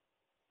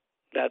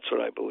 That's what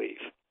I believe.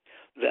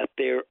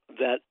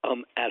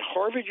 At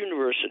Harvard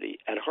University,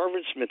 at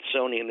Harvard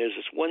Smithsonian, there's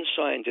this one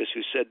scientist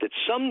who said that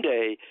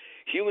someday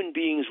human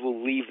beings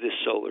will leave this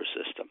solar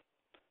system.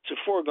 It's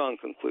a foregone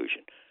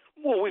conclusion.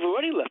 Well, we've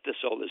already left the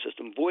solar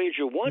system.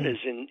 Voyager 1 is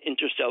in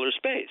interstellar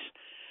space.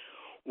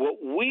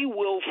 What we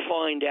will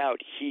find out,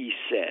 he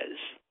says,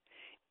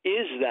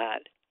 is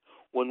that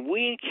when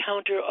we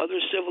encounter other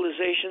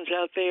civilizations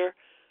out there,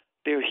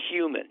 they're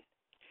human.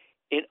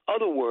 In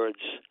other words,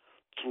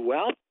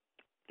 throughout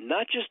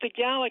not just the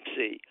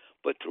galaxy,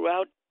 but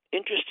throughout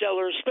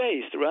interstellar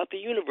space, throughout the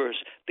universe,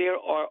 there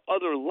are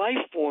other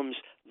life forms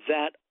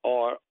that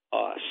are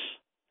us.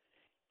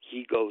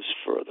 He goes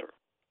further.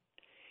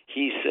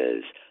 He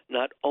says,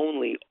 not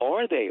only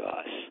are they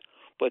us,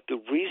 but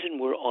the reason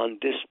we're on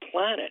this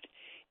planet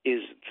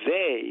is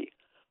they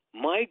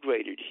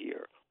migrated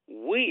here.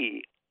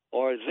 We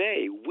are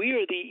they. We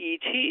are the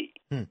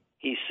ET,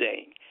 he's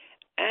saying.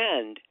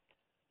 And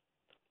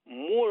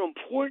more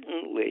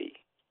importantly,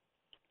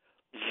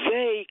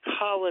 they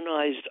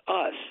colonized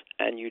us.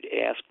 And you'd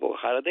ask, well,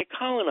 how did they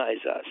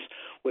colonize us?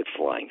 With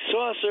flying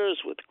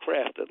saucers, with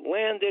craft that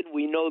landed.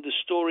 We know the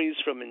stories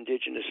from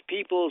indigenous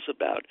peoples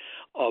about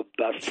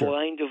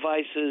flying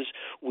devices.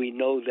 We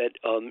know that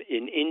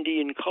in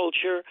Indian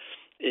culture,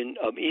 in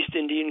East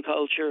Indian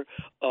culture,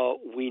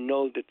 we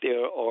know that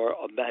there are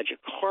magic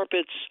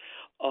carpets.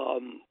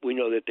 We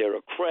know that there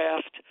are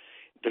craft.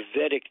 The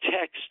Vedic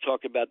texts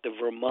talk about the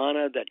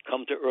Vimana that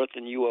come to Earth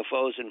in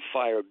UFOs and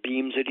fire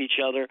beams at each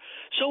other.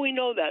 So we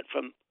know that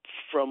from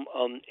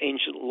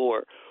ancient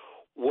lore.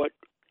 What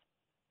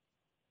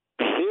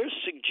they're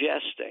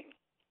suggesting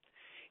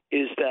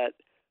is that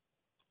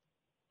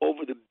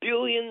over the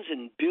billions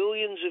and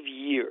billions of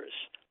years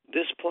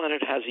this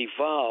planet has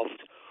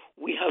evolved,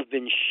 we have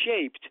been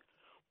shaped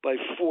by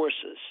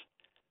forces.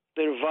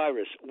 They're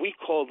virus. We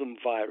call them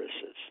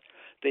viruses.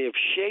 They have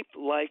shaped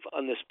life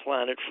on this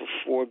planet for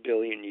 4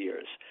 billion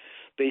years.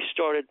 They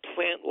started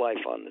plant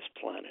life on this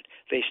planet.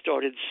 They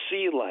started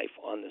sea life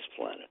on this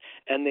planet.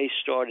 And they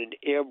started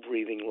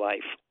air-breathing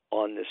life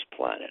on this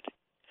planet.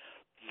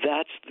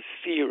 That's the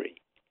theory.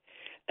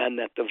 And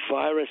that the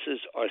viruses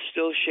are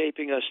still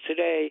shaping us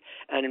today.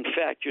 And in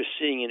fact, you're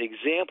seeing an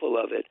example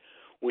of it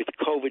with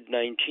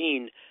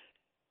COVID-19.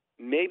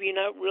 Maybe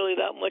not really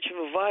that much of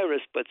a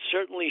virus, but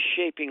certainly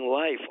shaping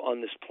life on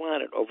this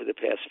planet over the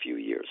past few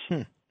years.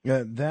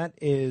 That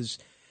is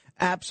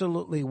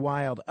absolutely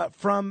wild.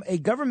 From a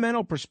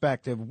governmental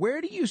perspective,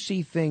 where do you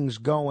see things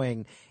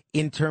going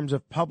in terms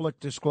of public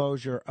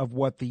disclosure of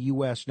what the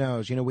U.S.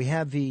 knows? You know, we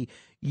had the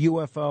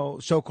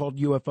so-called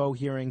UFO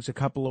hearings a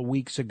couple of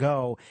weeks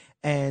ago,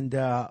 and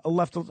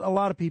left a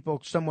lot of people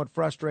somewhat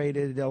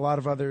frustrated, a lot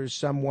of others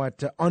somewhat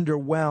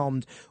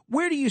underwhelmed.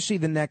 Where do you see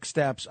the next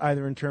steps,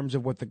 either in terms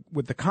of what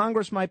the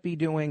Congress might be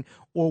doing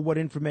or what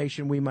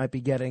information we might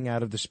be getting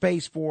out of the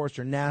Space Force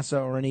or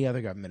NASA or any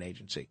other government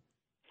agency?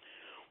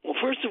 Well,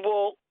 first of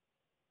all,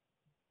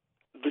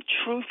 the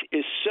truth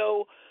is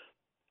so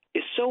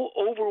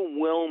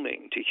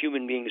overwhelming to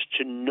human beings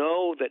to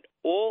know that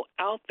all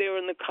out there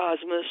in the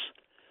cosmos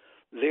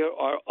there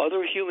are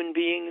other human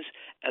beings,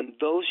 and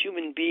those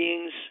human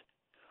beings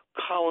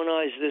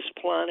colonize this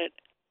planet.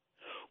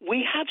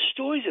 We have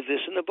stories of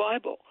this in the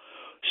Bible.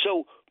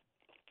 So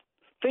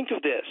think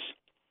of this.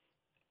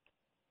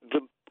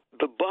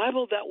 The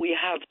Bible that we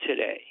have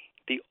today,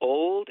 the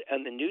Old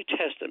and the New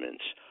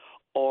Testaments,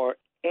 are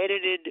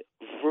edited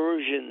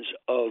versions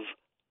of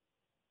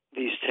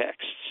these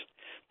texts,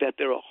 that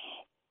there are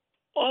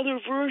other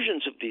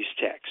versions of these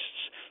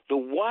texts. The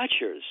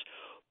Watchers,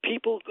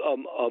 people,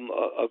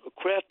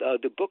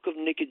 the Book of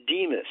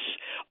Nicodemus,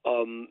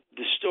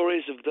 the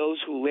stories of those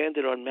who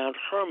landed on Mount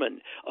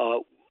Hermon.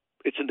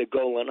 It's in the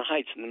Golan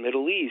Heights in the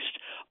Middle East.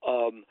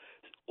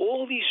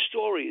 All these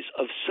stories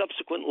of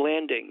subsequent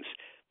landings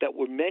that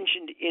were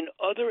mentioned in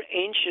other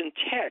ancient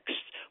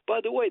texts. By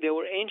the way, they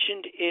were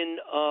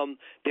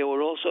they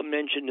were also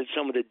mentioned in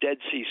some of the Dead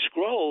Sea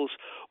Scrolls,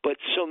 but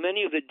so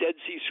many of the Dead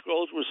Sea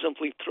Scrolls were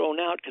simply thrown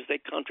out because they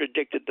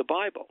contradicted the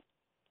Bible.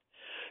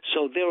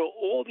 So there are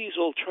all these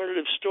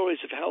alternative stories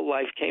of how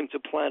life came to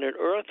planet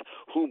Earth,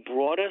 who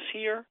brought us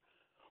here,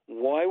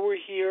 why we're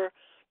here,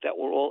 that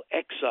were all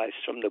excised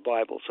from the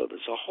Bible. So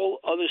there's a whole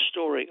other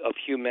story of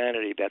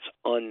humanity that's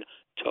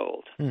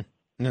untold.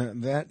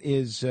 That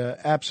is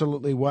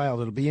absolutely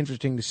wild. It'll be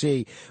interesting to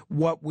see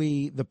what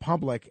we, the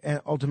public,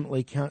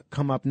 ultimately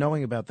come up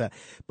knowing about that.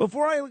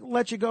 Before I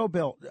let you go,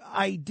 Bill,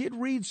 I did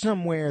read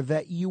somewhere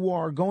that you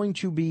are going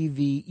to be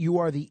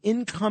the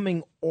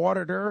incoming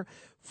auditor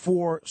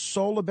for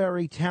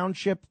Solibury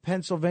Township,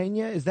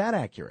 Pennsylvania. Is that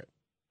accurate?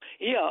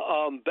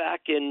 Yeah,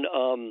 back in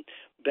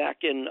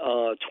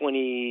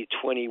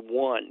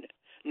 2021.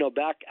 No,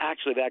 back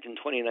in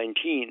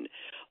 2019.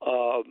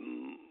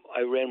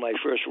 I ran my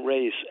first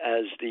race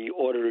as the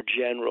Auditor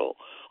General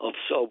of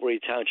Solibury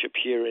Township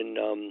here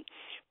in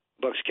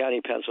Bucks County,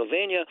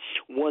 Pennsylvania.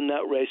 Won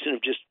that race and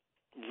have just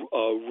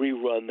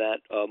rerun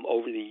that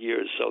over the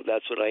years. So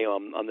that's what I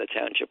am. I'm the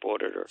township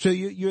auditor. So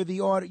you're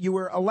the you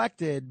were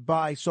elected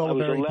by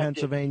Solibury,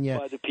 Pennsylvania,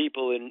 by the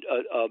people in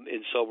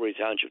Solibury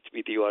Township to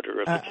be the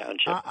auditor of the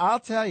township. I'll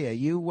tell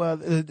you,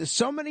 there's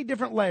so many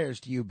different layers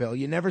to you, Bill.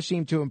 You never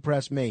seem to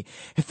impress me.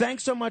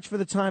 Thanks so much for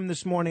the time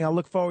this morning. I'll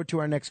look forward to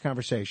our next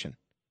conversation.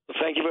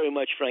 Thank you very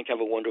much, Frank.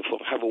 Have a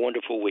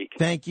wonderful week.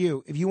 Thank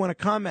you. If you want to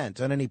comment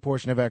on any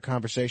portion of our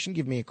conversation,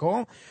 give me a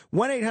call.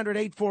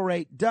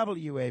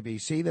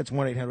 1-800-848-WABC. That's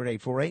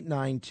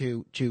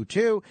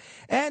 1-800-848-9222.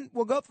 And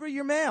we'll go through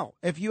your mail.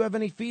 If you have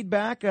any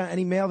feedback,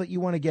 any mail that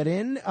you want to get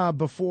in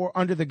before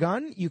Under the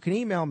Gun, you can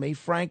email me,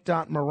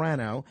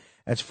 frank.morano.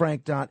 That's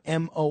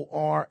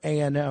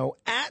frank.morano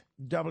at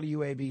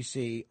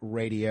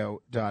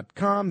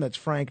WABCradio.com. That's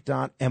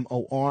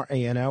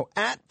frank.morano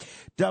at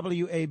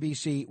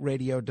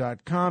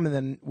WABCradio.com. And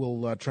then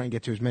we'll try and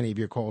get to as many of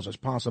your calls as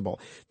possible.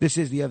 This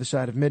is The Other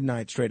Side of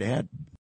Midnight. Straight ahead.